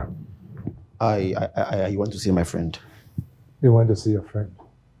you earlier. I want to see my friend. You want to see your friend?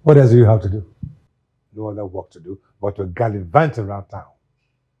 What else do you have to do? No other work to do but to gallivant around town.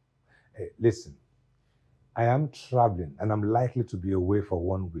 Hey, listen. I am traveling and I'm likely to be away for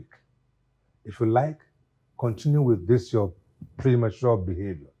 1 week. If you like, continue with this your premature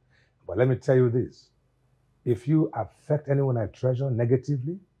behavior. But let me tell you this. If you affect anyone I treasure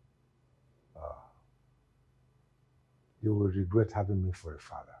negatively, you will regret having me for a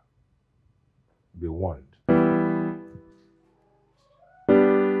father. Be warned.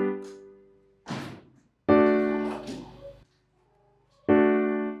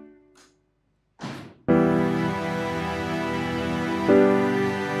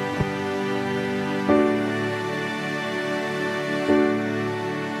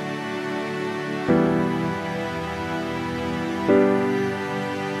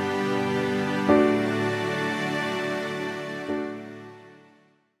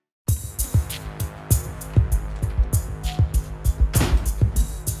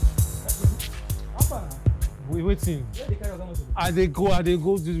 Waiting. I they go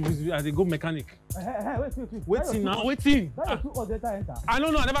mechanic. Waiting now, waiting. I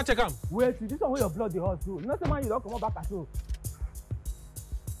don't know, I never check him. Wait, this one where your blood the hot too. You know the man you don't come back at all.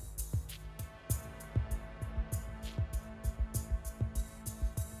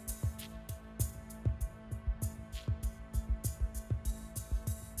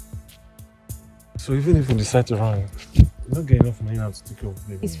 So even if we decide to run, we don't get enough money now to take care of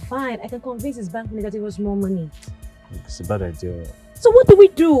the baby. It's fine. I can convince his bank manager that it was more money. It's a bad idea. So what do we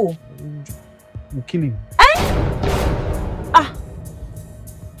do? We kill him. Ah!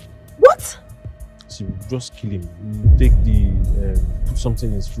 What? So we just kill him. We take the put something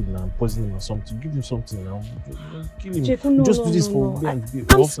in his food now, poison him or something. Give him something now. Just kill him. Jacob, no, just no, do this no, for no. me.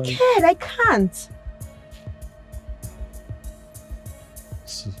 I'm scared. I can't.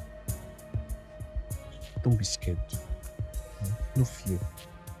 See, don't be scared. No fear.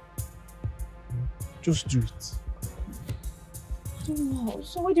 Just do it. I don't know.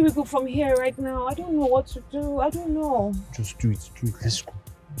 So where do we go from here right now? I don't know what to do. I don't know. Just do it. Do it. Let's go.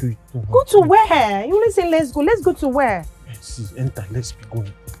 Do it. Don't Go to where? You only say let's go. Let's go to where? See, enter. Let's be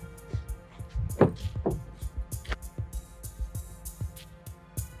going.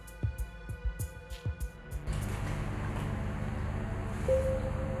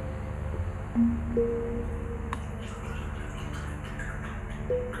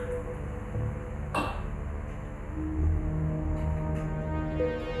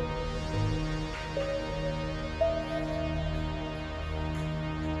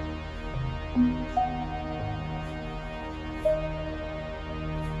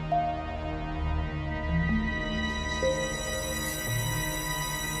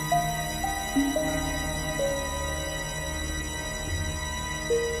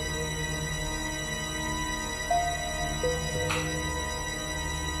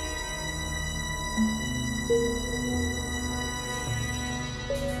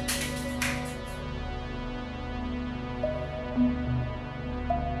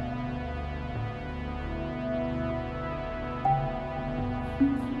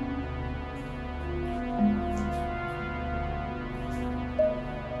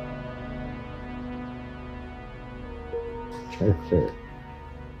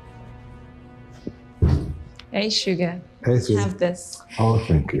 Hey, sugar. Hey, sweetie. Have this. Oh,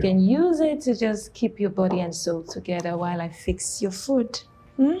 thank you. You can use it to just keep your body and soul together while I fix your food.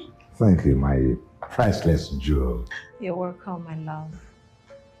 Thank you, my priceless jewel. You're welcome, my love.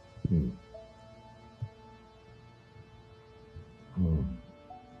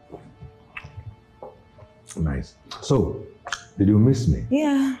 Nice. So, did you miss me?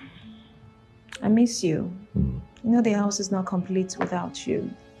 Yeah, I miss you. You know the house is not complete without you.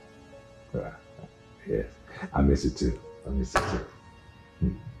 Yes, I miss you too. I miss you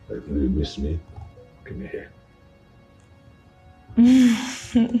too. If you miss me, give me here.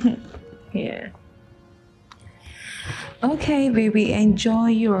 Yeah. Okay, baby, enjoy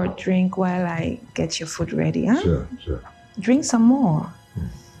your drink while I get your food ready, huh? Sure, sure. Drink some more.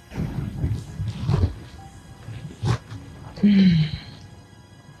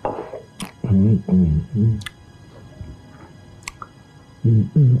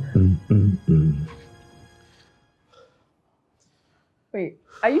 Wait,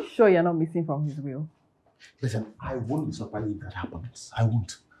 are you sure you're not missing from his will? Listen, I won't be surprised if that happens. I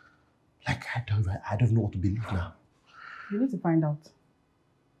won't. Like, I don't know what to believe now. You need to find out.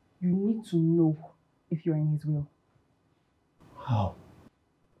 You need to know if you're in his will. How?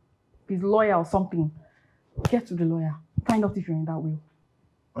 His lawyer or something. Get to the lawyer. Find out if you're in that will.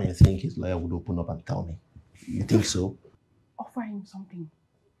 I think his lawyer would open up and tell me. You think so? Offer him something.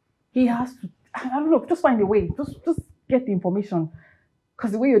 He has to, I don't know, just find a way. Just get the information.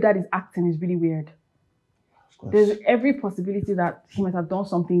 Because the way your dad is acting is really weird. There's every possibility that he might have done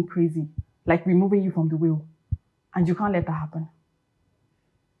something crazy, like removing you from the will. And you can't let that happen.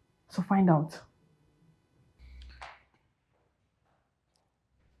 So find out.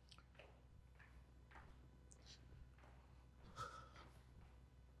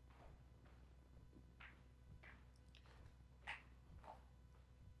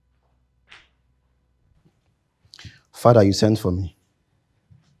 Father, you sent for me.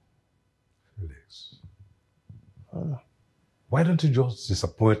 Felix. Why don't you just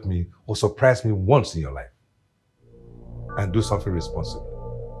disappoint me or surprise me once in your life? And do something responsible.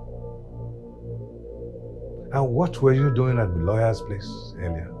 And what were you doing at the lawyer's place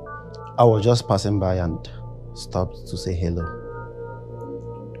earlier? I was just passing by and stopped to say hello.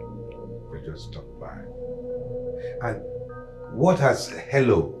 We just stopped by. And what has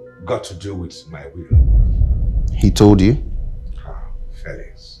hello got to do with my will? He told you? Ah,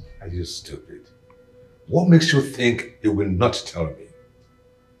 Felix, are you stupid? What makes you think he will not tell me?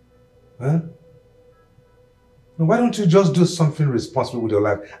 Huh? Why don't you just do something responsible with your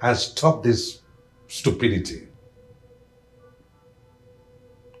life and stop this stupidity?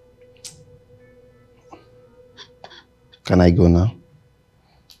 Can I go now?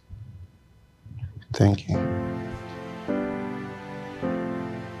 Thank you.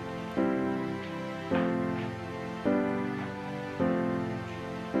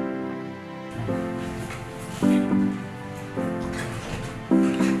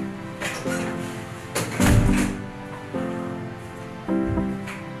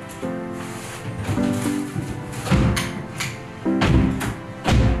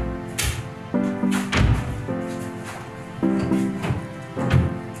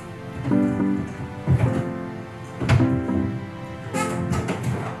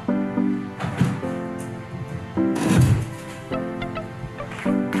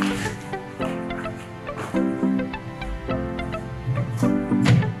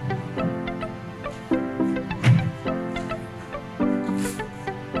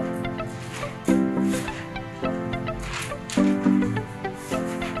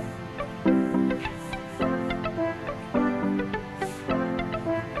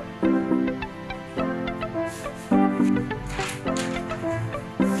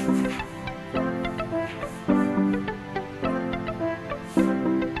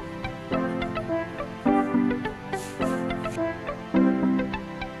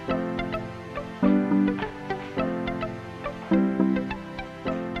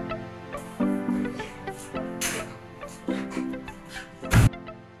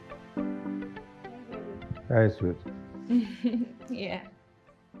 Very sweet. Yeah.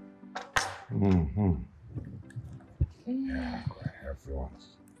 Mm-hmm. Yeah, everyone.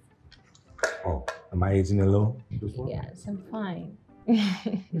 Oh, am I eating alone? Yes, I'm fine.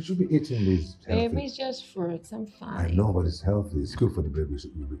 You should be eating this healthy. Baby, it's just fruits. I'm fine. I know, but it's healthy. It's good for the baby.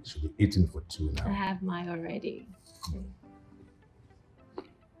 You should be eating for 2 now. I have mine already.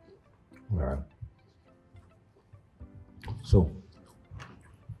 All right. So,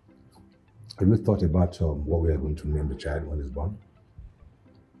 have you thought about what we are going to name the child when he's born?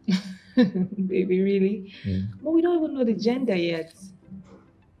 Baby, really? But we don't even know the gender yet.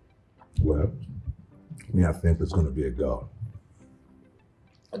 Well, I think it's going to be a girl.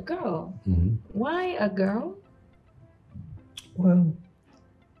 A girl? Mm-hmm. Why a girl? Well,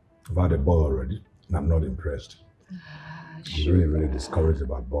 I've had a boy already, and I'm not impressed. I'm really discouraged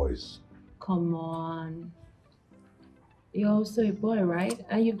about boys. Come on. You're also a boy, right?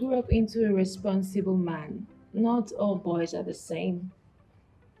 And you grew up into a responsible man. Not all boys are the same.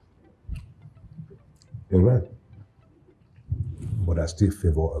 You're right. But I still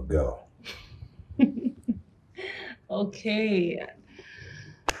favor a girl. Okay.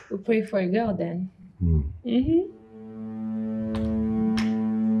 We'll pray for a girl then.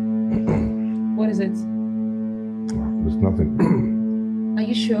 What is it? There's nothing. Are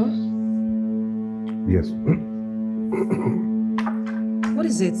you sure? Yes. What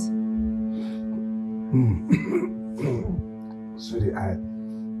is it? Sweetie, I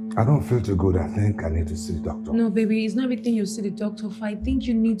don't feel too good. I think I need to see the doctor. No, baby, it's not everything you see the doctor for. I think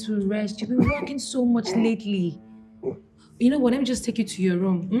you need to rest. You've been working so much lately. You know what? Let me just take you to your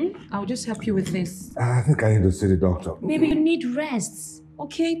room. I'll just help you with this. I think I need to see the doctor. Baby, you need rest.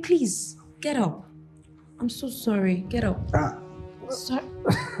 Okay, please, get up. I'm so sorry. Get up. Sorry.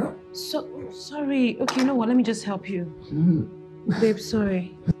 Okay, you know what? Let me just help you. Babe,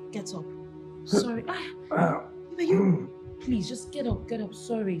 sorry. Get up. Sorry. Babe, you... Please, just get up. Get up.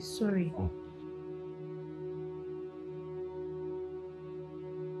 Sorry.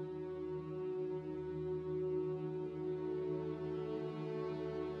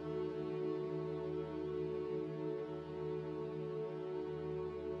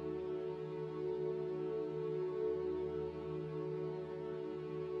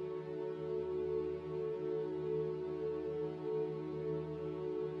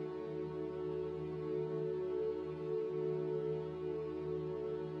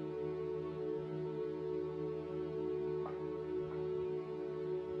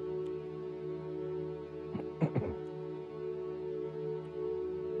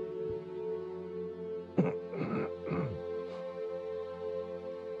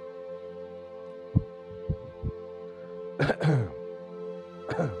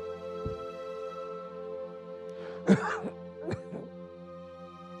 Dad.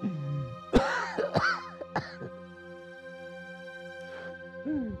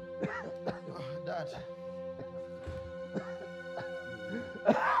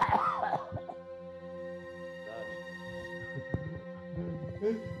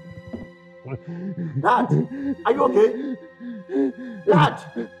 Dad, are you okay? Dad!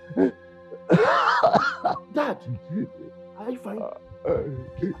 Dad! Are you fine?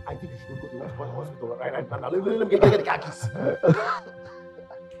 I think you should go to the hospital right now. Let me get the car keys.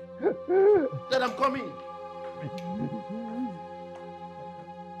 Dad, I'm coming.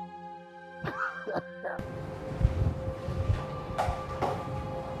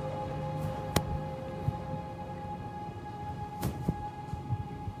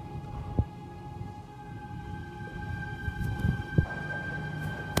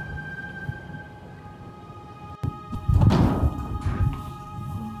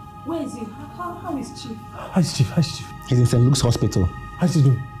 Where is he? How is Chief? How is Chief? How is Chief? He's in St. Luke's Hospital. How's he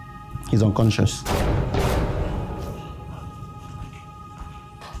doing? He's unconscious. What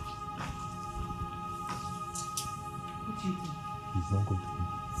do you think? He's not going to be.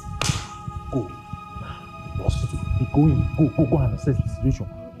 Go. Hospital. Go in. Go and assess the situation.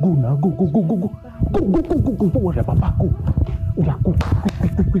 Go now. Go. Go. Don't worry about Papa. Go. Oya, go.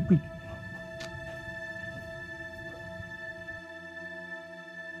 Quick.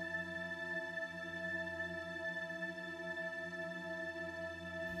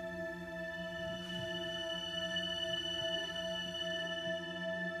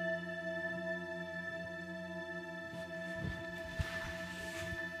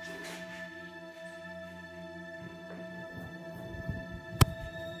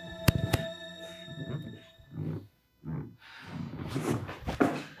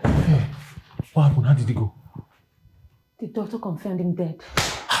 What happened? How did he go? The doctor confirmed him dead.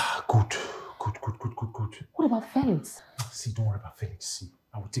 Good. What about Felix? See, don't worry about Felix. See,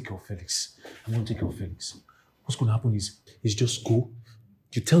 I will take care of Felix. I'm going to take care of Felix. What's going to happen is just go.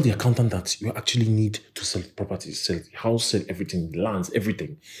 You tell the accountant that you actually need to sell properties, sell the house, sell everything, lands,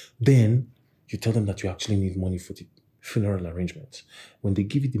 everything. Then you tell them that you actually need money for the funeral arrangements. When they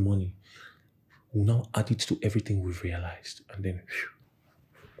give you the money, we'll now add it to everything we've realized. And then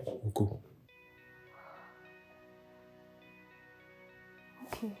we'll go.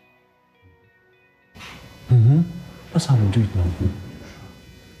 Okay. That's how we'll do it now.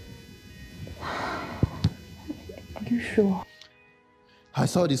 Are you sure? I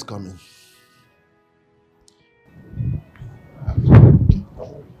saw this coming.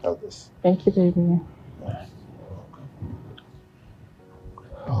 Have this. Thank you, baby.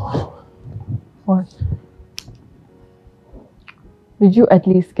 Oh. What? Did you at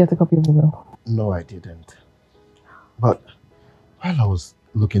least get a copy of the will? No, I didn't. But while I was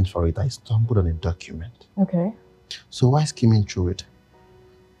looking for it, I stumbled on a document. Okay. So while skimming through it,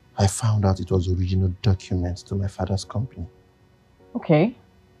 I found out it was original documents to my father's company. Okay.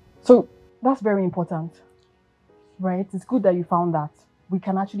 So that's very important, right? It's good that you found that. We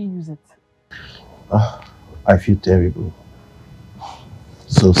can actually use it. I feel terrible.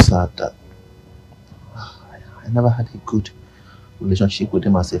 So sad that I never had a good relationship with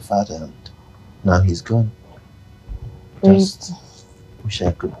him as a father, and now he's gone. Just wish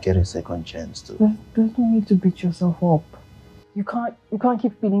I could get a second chance to. There's no need to beat yourself up. You can't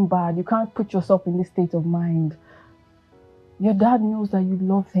keep feeling bad. You can't put yourself in this state of mind. Your dad knows that you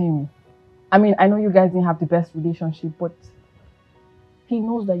love him. I mean, I know you guys didn't have the best relationship, but he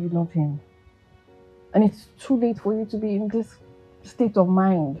knows that you love him. And it's too late for you to be in this state of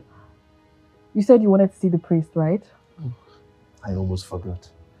mind. You said you wanted to see the priest, right? I almost forgot.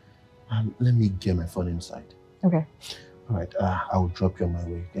 Let me get my phone inside. Okay. All right, I will drop you on my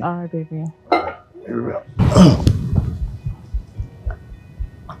way, okay? All right, baby. Very well.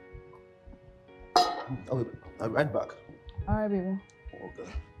 I'll be right back. All right, baby.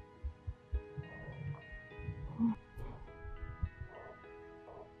 Okay.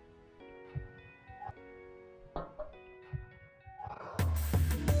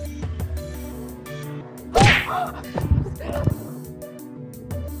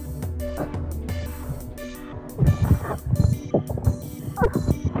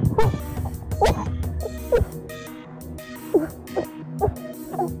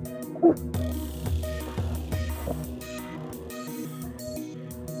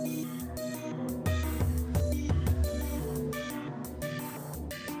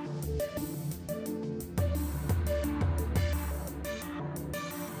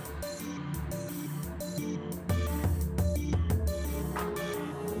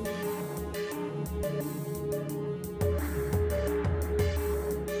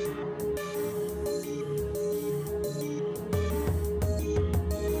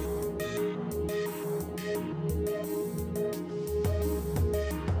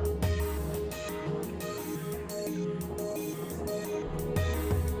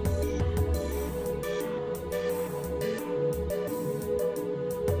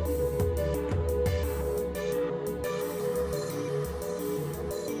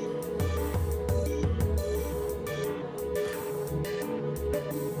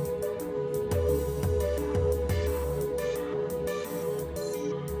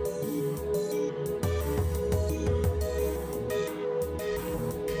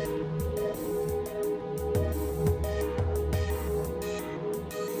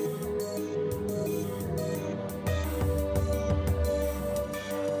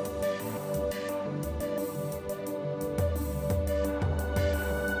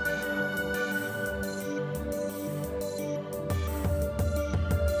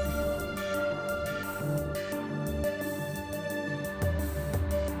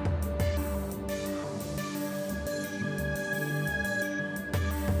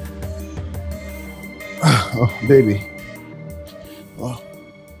 Oh, baby. Oh,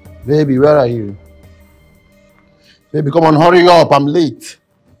 baby, where are you? Baby, come on, hurry up. I'm late.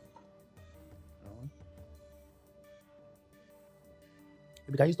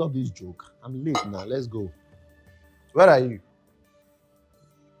 Baby, can you stop this joke? I'm late now. Let's go. Where are you?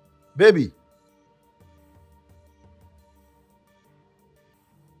 Baby.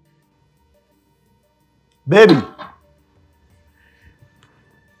 Baby.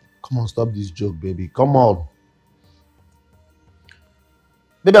 Come on, stop this joke, baby. Come on.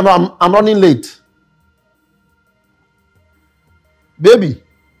 Baby, I'm running late. Baby.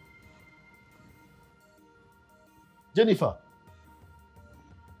 Jennifer.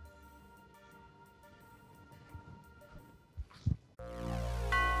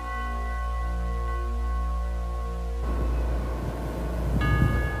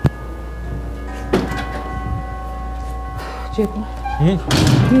 Jacob.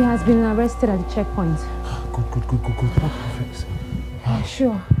 He has been arrested at the checkpoint. Good. Perfect.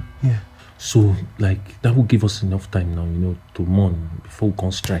 Sure. Yeah. So, like, that will give us enough time now, you know, to mourn before we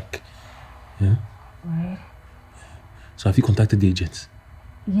can strike. Yeah? Right. So, have you contacted the agents?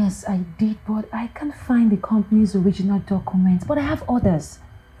 Yes, I did, but I can't find the company's original documents. But I have others.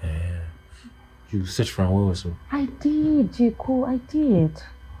 You searched for an hour or so? I did, Jacob. I did.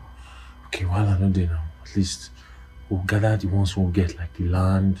 Okay, while I'm not there now, at least we'll gather the ones we'll get, like the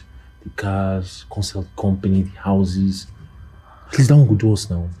land, the cars, consult company, the houses. At least that one will do us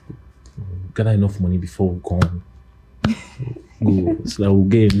now. We'll gather enough money before we come. Go, so that we'll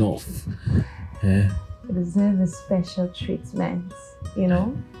get enough. Yeah. You deserve a special treatment, you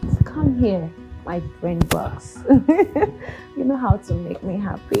know? So come here, my brain box. You know how to make me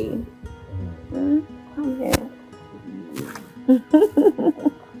happy. Come here.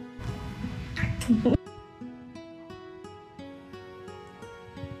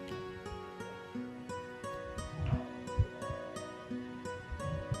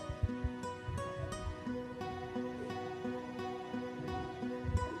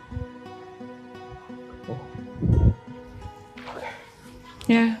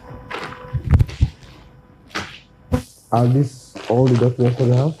 Yeah. Are these all the documents for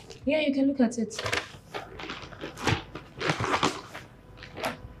the house? Yeah, you can look at it.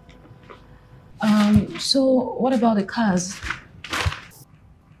 So what about the cars?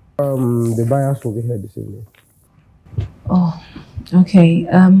 The buyers will be here this evening. Oh, okay.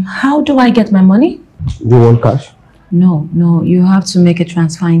 How do I get my money? Do you want cash? No, you have to make a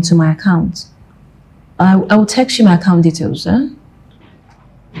transfer into my account. I will text you my account details, huh?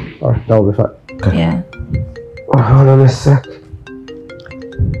 Alright, that will be fine. Okay. Yeah. Oh, hold on a sec.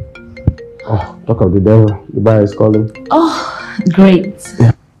 Oh, talk of the devil. The buyer is calling. Oh, great.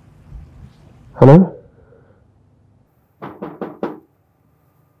 Yeah. Hello?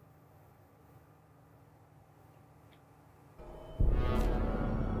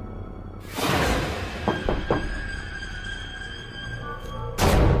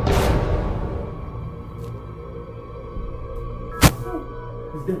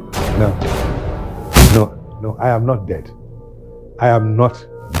 No, I am not dead. I am not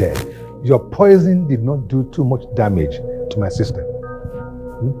dead. Your poison did not do too much damage to my system.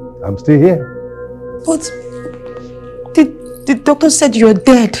 I'm still here. But the doctor said you're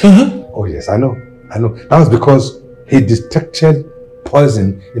dead. Oh yes, I know. That was because he detected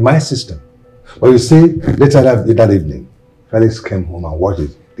poison in my system. But you see, later that evening, Felix came home and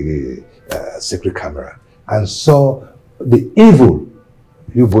watched the secret camera and saw the evil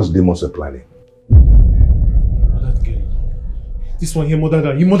you both demons were planning. This one, he murdered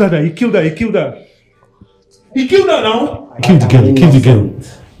her. He killed her. He killed her now. Kill the girl.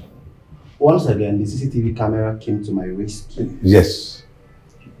 Once again, the CCTV camera came to my rescue. Yes.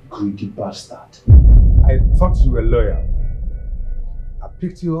 Greedy bastard. I thought you were loyal. I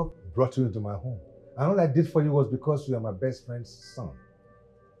picked you up, brought you into my home. And all I did for you was because you are my best friend's son.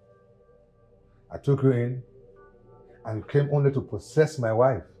 I took you in, and you came only to possess my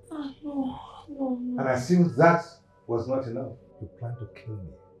wife. No. And I assumed that was not enough. You planned to kill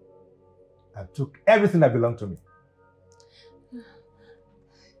me and took everything that belonged to me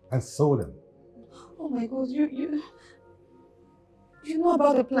and sold them. Oh my God, you know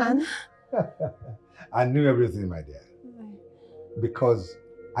about the plan? I knew everything, my dear. Because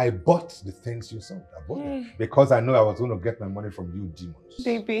I bought the things you sold. I bought them. Because I know I was going to get my money from you demons.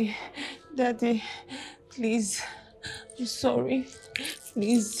 Baby, Daddy, please. I'm sorry.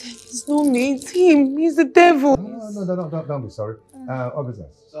 Please. It's not me. It's him. He's the devil. No, don't be sorry.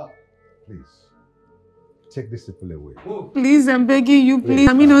 Officers, please. Take these people away. Please, I'm begging you, please.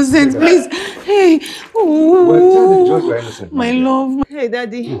 I'm innocent, Take please. Hey. Well, tell the judge you're innocent. My love. Hey,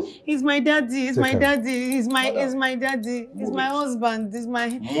 daddy. He's my daddy. He's Take my him. daddy. He's my daddy. He's my husband. He's my.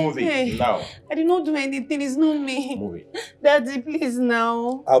 Move it Hey, now. I did not do anything. It's not me. Move it. Daddy, please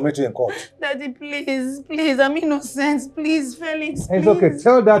now. I'll meet you in court. Daddy, please. I'm innocent. Please, Felix. It's Please. okay.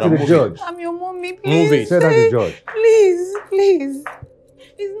 Tell that to the judge. I'm your mommy. Please. Move it. Tell that to the judge. Please.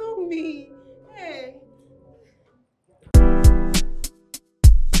 It's not me. Hey.